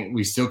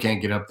we still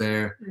can't get up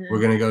there. Mm-hmm. We're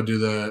gonna go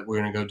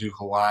do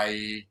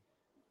Hawaii,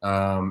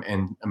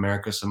 and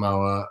America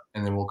Samoa,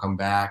 and then we'll come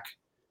back,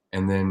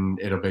 and then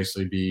it'll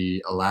basically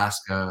be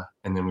Alaska,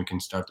 and then we can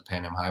start the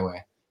Pan Am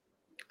Highway.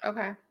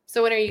 Okay.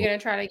 So when are you gonna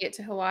try to get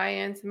to Hawaii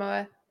and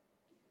Samoa?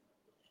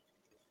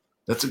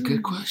 That's a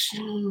good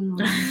question.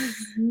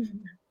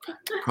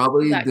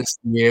 Probably this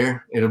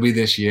year. It'll be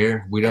this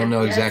year. We don't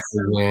know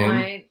exactly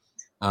when.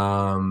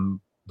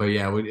 But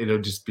yeah,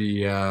 it'll just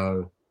be.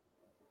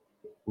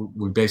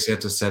 We basically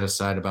have to set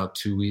aside about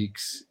 2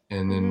 weeks,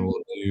 and then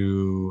we'll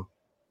do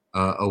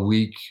a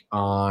week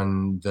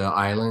on the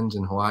islands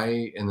in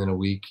Hawaii, and then a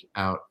week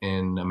out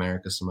in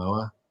America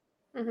Samoa.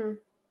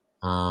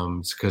 Mm-hmm.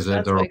 Because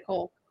they're really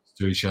cool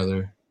to each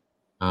other.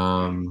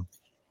 That's.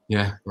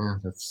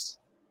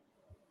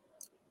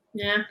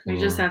 Yeah, we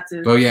just have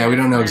to. But yeah, we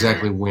don't know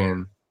exactly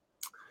when.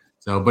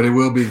 So, but it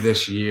will be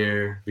this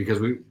year because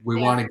we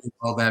want to get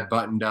all that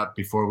buttoned up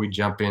before we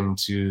jump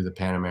into the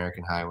Pan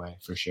American Highway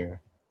for sure.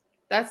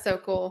 That's so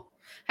cool.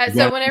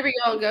 So whenever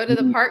y'all go to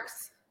the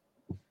parks,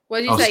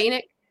 what did you say,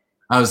 Enoch?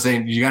 I was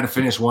saying you got to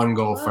finish one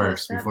goal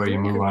first before you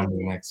move on to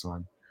the next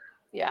one.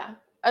 Yeah.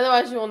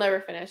 Otherwise, you will never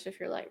finish if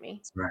you're like me.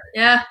 That's right.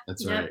 Yeah.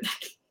 That's right.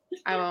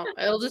 I won't.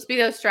 It'll just be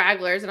those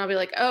stragglers, and I'll be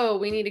like, "Oh,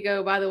 we need to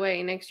go, by the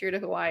way, next year to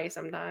Hawaii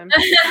sometime."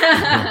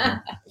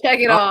 Check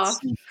it off.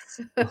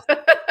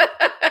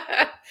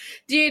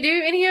 Do you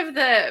do any of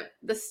the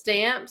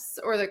stamps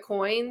or the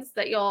coins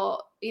that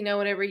y'all,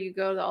 whenever you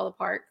go to all the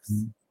parks?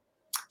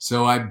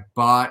 So I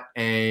bought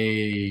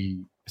a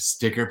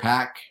sticker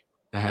pack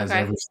that has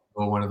every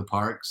single one of the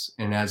parks,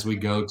 and as we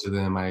go to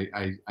them,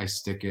 I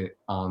stick it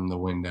on the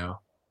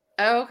window.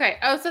 Oh, okay.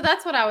 Oh, so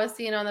that's what I was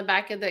seeing on the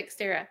back of the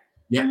Xterra.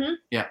 Yeah,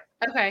 yeah.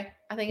 Okay,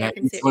 I think I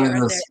can see it right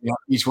there. Yeah,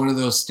 each one of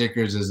those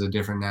stickers is a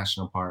different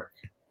national park.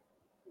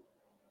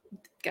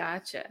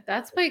 Gotcha.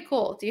 That's pretty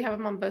cool. Do you have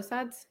them on both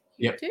sides?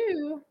 Yep. You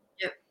do.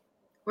 Yep.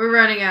 We're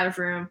running out of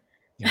room.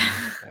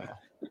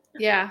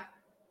 Yeah.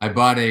 I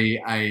bought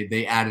they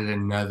added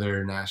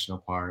another national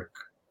park,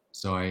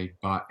 so I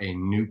bought a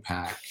new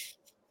pack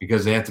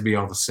because they have to be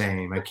all the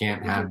same. I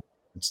can't have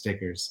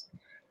stickers.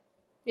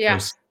 Yeah.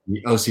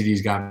 The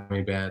OCD's got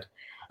me bad.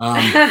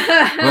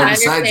 I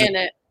understand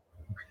it.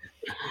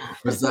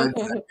 Besides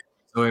that,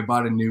 so I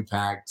bought a new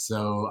pack.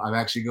 So I'm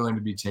actually going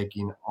to be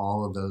taking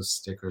all of those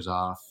stickers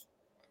off,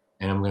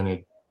 and I'm going to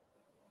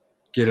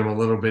get them a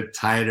little bit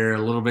tighter,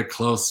 a little bit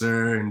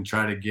closer, and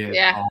try to get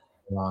all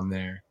on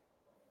there.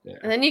 Yeah.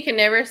 And then you can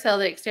never sell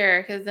the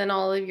Xterra because then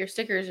all of your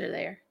stickers are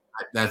there.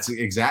 That's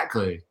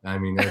exactly. I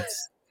mean,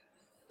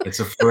 it's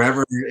a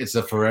forever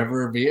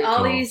vehicle.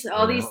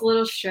 All these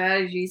little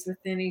strategies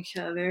within each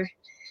other.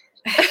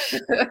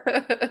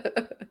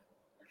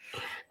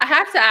 I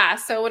have to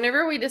ask. So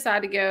whenever we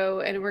decide to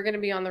go and we're going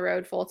to be on the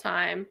road full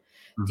time,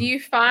 do you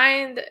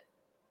find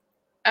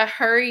a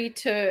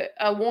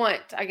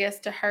want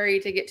to hurry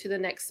to get to the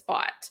next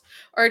spot?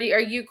 Or are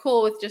you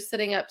cool with just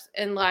sitting up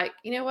and like,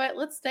 you know what,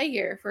 let's stay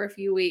here for a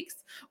few weeks?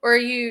 Or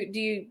do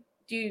you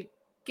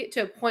get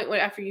to a point where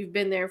after you've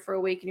been there for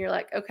a week and you're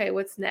like, okay,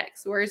 what's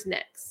next? Where's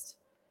next?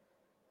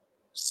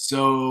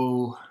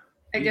 So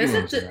I guess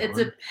it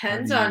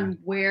depends on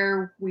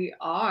where we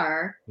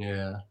are.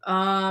 Yeah.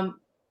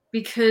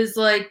 Because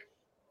going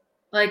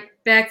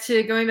back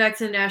to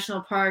the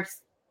national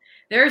parks,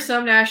 there are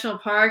some national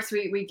parks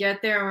we get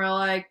there and we're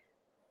like,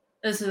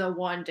 this is a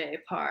 1-day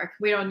park.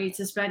 We don't need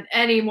to spend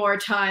any more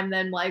time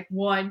than like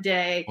 1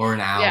 day or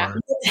an hour.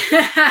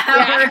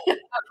 Yeah.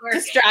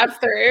 Just drive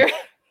through.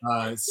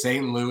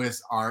 St.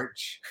 Louis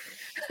Arch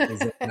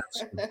is a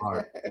national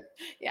park.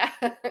 Yeah,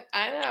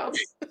 I know.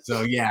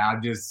 So yeah,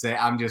 I'm just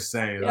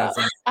saying. Yeah.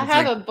 That's I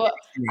have a book.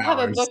 I have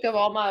a hours. book of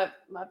all my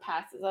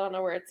passes. I don't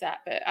know where it's at,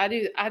 but I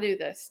do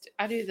this.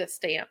 I do the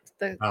stamp.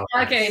 The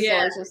Okay,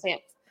 yeah. cancellation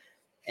stamp.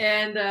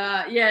 And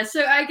yeah,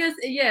 so I guess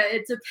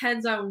it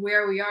depends on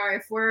where we are.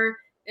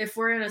 If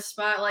we're in a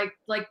spot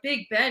like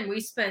Big Ben, we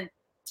spent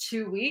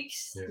 2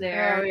 weeks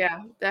there. Oh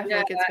yeah,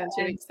 definitely could spend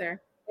 2 weeks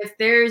there. If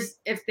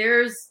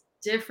there's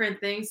different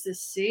things to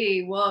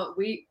see, well,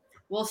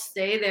 we'll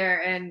stay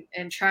there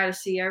and try to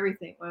see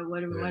everything.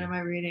 What am I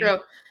reading? Oh,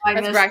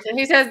 that's Braxton.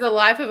 He says the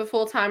life of a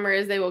full timer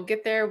is they will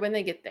get there when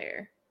they get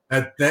there.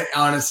 That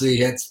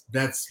honestly,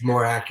 that's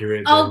more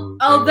accurate. Although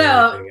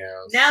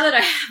now that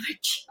I have a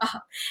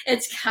job,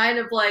 it's kind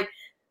of like,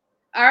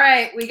 all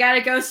right, we got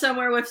to go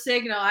somewhere with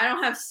signal. I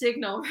don't have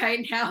signal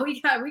right now.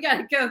 We got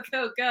to go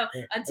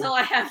until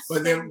I have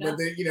signal. But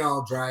then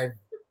I'll drive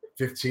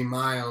 15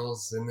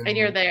 miles and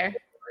you're there.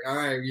 Like, all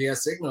right, you got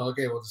signal.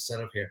 Okay, we'll just set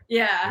up here.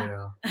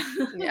 Yeah.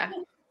 Yeah.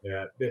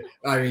 Yeah.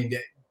 I mean,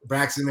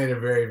 Braxton made a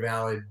very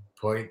valid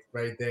point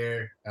right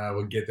there.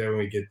 We'll get there when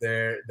we get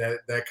there.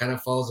 That kind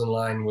of falls in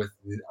line with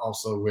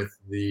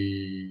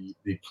the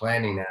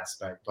planning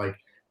aspect. Like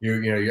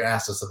you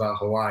asked us about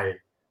Hawaii.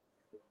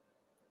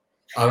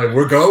 I mean,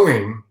 we're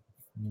going.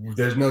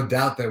 There's no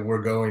doubt that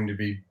we're going to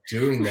be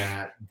doing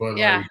that, but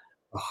like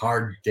a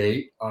hard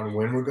date on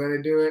when we're going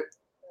to do it,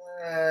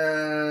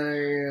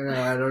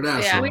 I don't know.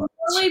 Yeah. We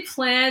only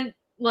plan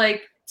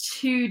like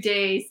 2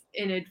 days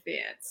in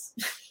advance.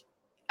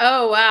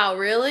 Oh wow,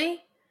 really?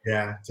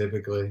 Yeah,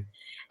 typically.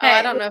 Oh,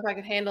 I don't know if I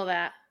could handle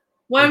that.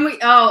 When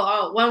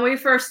we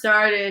first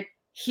started,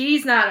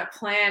 he's not a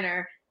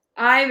planner.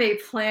 I'm a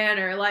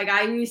planner. Like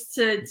I used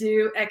to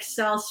do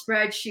Excel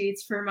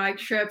spreadsheets for my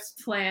trips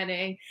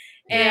planning.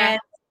 And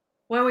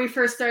when we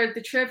first started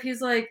the trip,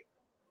 he's like,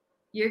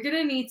 you're going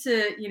to need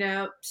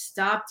to,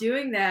 stop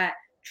doing that.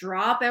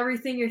 Drop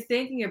everything you're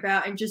thinking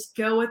about and just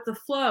go with the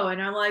flow.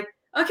 And I'm like,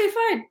 okay,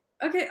 fine.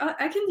 Okay,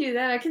 I can do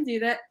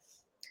that.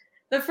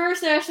 The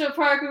first national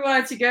park we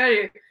wanted to go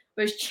to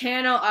was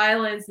Channel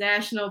Islands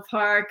National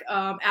Park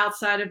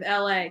outside of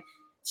LA.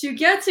 To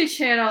get to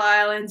Channel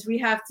Islands, we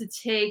have to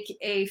take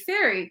a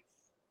ferry.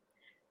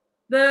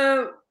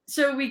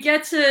 So we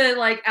get to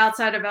like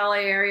outside of LA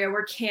area,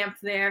 we're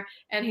camped there,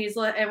 and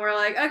we're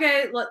like,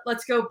 okay,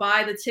 let's go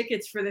buy the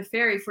tickets for the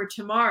ferry for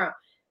tomorrow.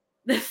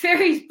 The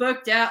ferry's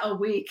booked out a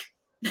week.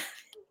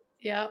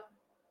 Yep.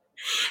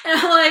 And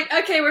I'm like,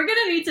 okay, we're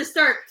gonna need to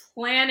start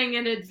planning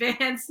in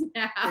advance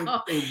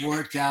now. It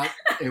worked out.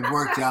 It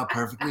worked out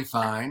perfectly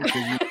fine.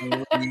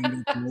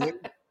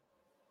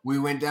 We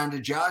went down to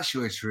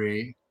Joshua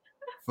Tree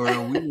for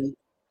a week,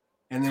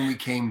 and then we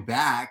came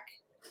back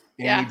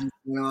and we did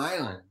Channel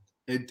Island.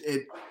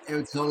 It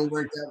totally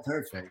worked out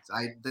perfect.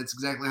 That's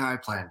exactly how I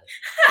planned it.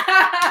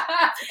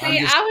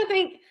 See,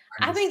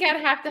 I think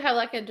I'd have to have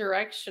like a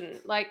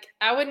direction. Like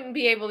I wouldn't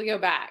be able to go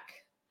back.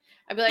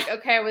 I'd be like,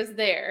 okay, I was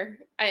there.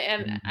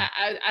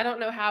 I don't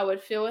know how I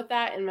would feel with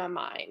that in my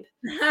mind.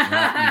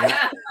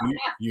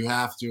 You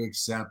have to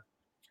accept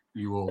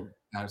you will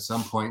at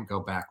some point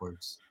go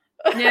backwards.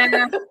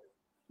 Yeah.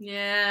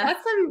 Yeah.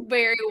 That's some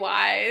very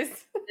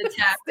wise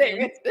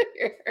statements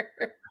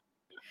here.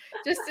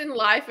 Just in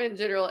life in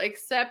general,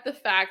 accept the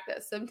fact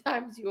that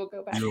sometimes you will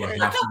go backwards. You will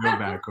have to go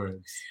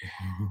backwards.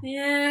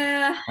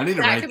 Yeah. I need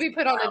to that could be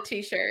put on a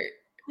t-shirt.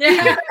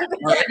 Yeah.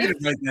 I need to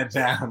write that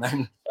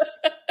down.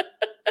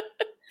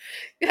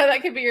 Yeah,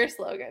 that could be your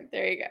slogan.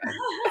 There you go.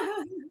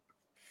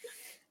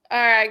 All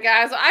right,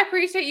 guys. Well, I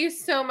appreciate you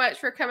so much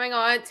for coming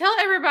on. Tell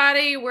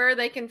everybody where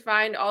they can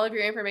find all of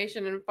your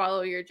information and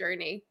follow your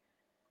journey.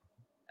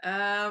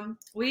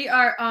 We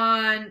are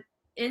on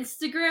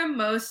Instagram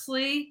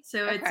mostly.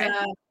 So it's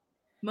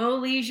Mo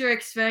Leisure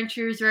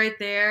Adventures right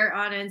there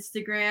on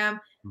Instagram.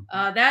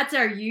 That's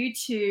our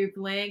YouTube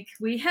link.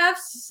 We have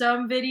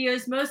some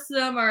videos. Most of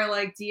them are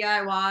like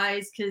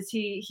DIYs because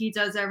he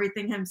does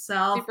everything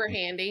himself. Super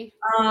handy.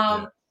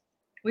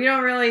 We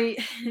don't really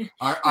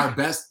our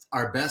best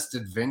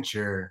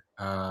adventure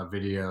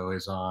video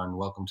is on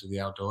Welcome to the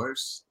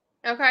Outdoors.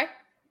 Okay.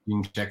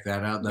 You can check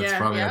that out. That's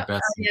probably our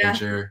best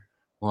adventure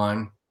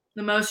one.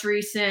 The most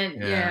recent,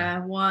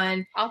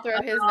 one. I'll throw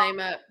his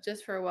name up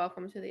just for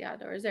Welcome to the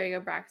Outdoors. There you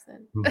go,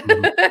 Braxton.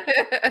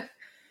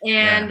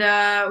 And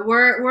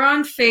we're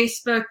on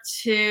Facebook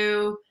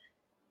too.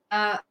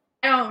 I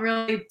don't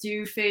really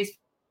do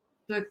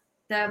Facebook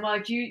that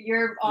much.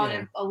 You're on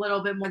it a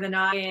little bit more than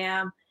I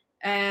am,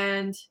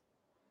 and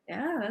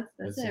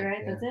that's it,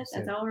 right?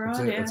 That's all we're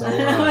on. That's all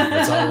we're on.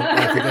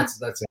 I think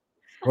that's it.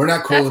 We're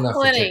not cool enough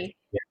for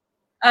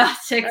TikTok.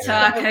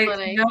 TikTok.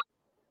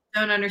 I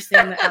don't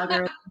understand the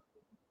algorithm.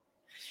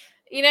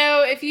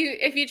 If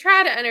you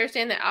try to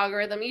understand the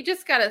algorithm, you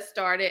just got to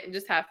start it and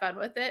just have fun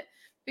with it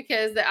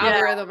because the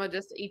algorithm will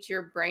just eat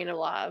your brain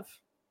alive.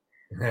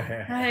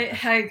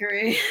 I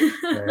agree.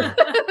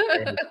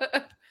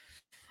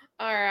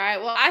 All right.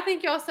 Well, I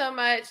thank y'all so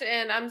much,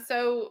 and I'm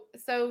so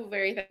so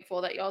very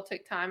thankful that y'all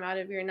took time out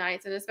of your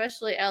nights, and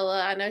especially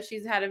Ella. I know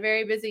she's had a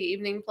very busy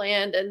evening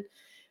planned, and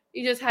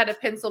you just had to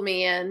pencil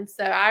me in.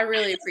 So I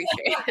really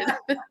appreciate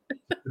it.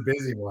 The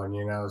busy one,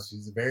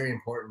 she's a very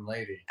important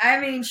lady. I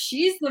mean,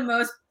 she's the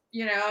most,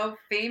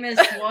 famous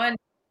one.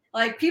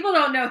 Like, people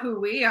don't know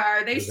who we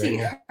are. They see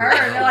her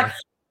and they're like,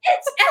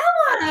 it's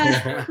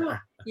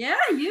Ella. Yeah,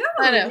 you.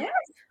 I know. Yes.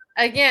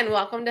 Again,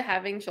 welcome to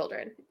having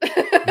children.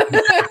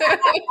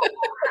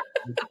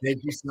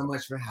 Thank you so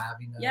much for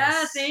having us.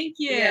 Yeah, thank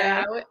you.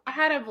 Yeah, I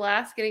had a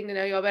blast getting to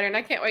know y'all better, and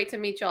I can't wait to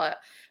meet y'all.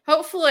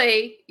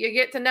 Hopefully, you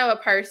get to know a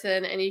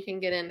person and you can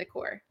get into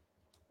core.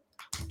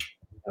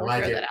 I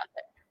like it. That out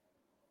there.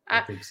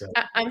 I think so.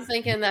 I'm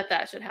thinking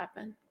that should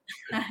happen.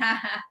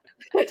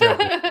 But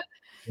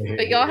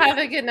y'all have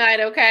a good night,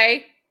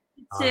 okay?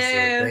 You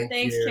too.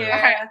 Thanks,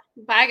 Kara.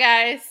 Bye,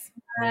 guys.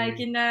 Bye.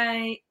 Good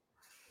night.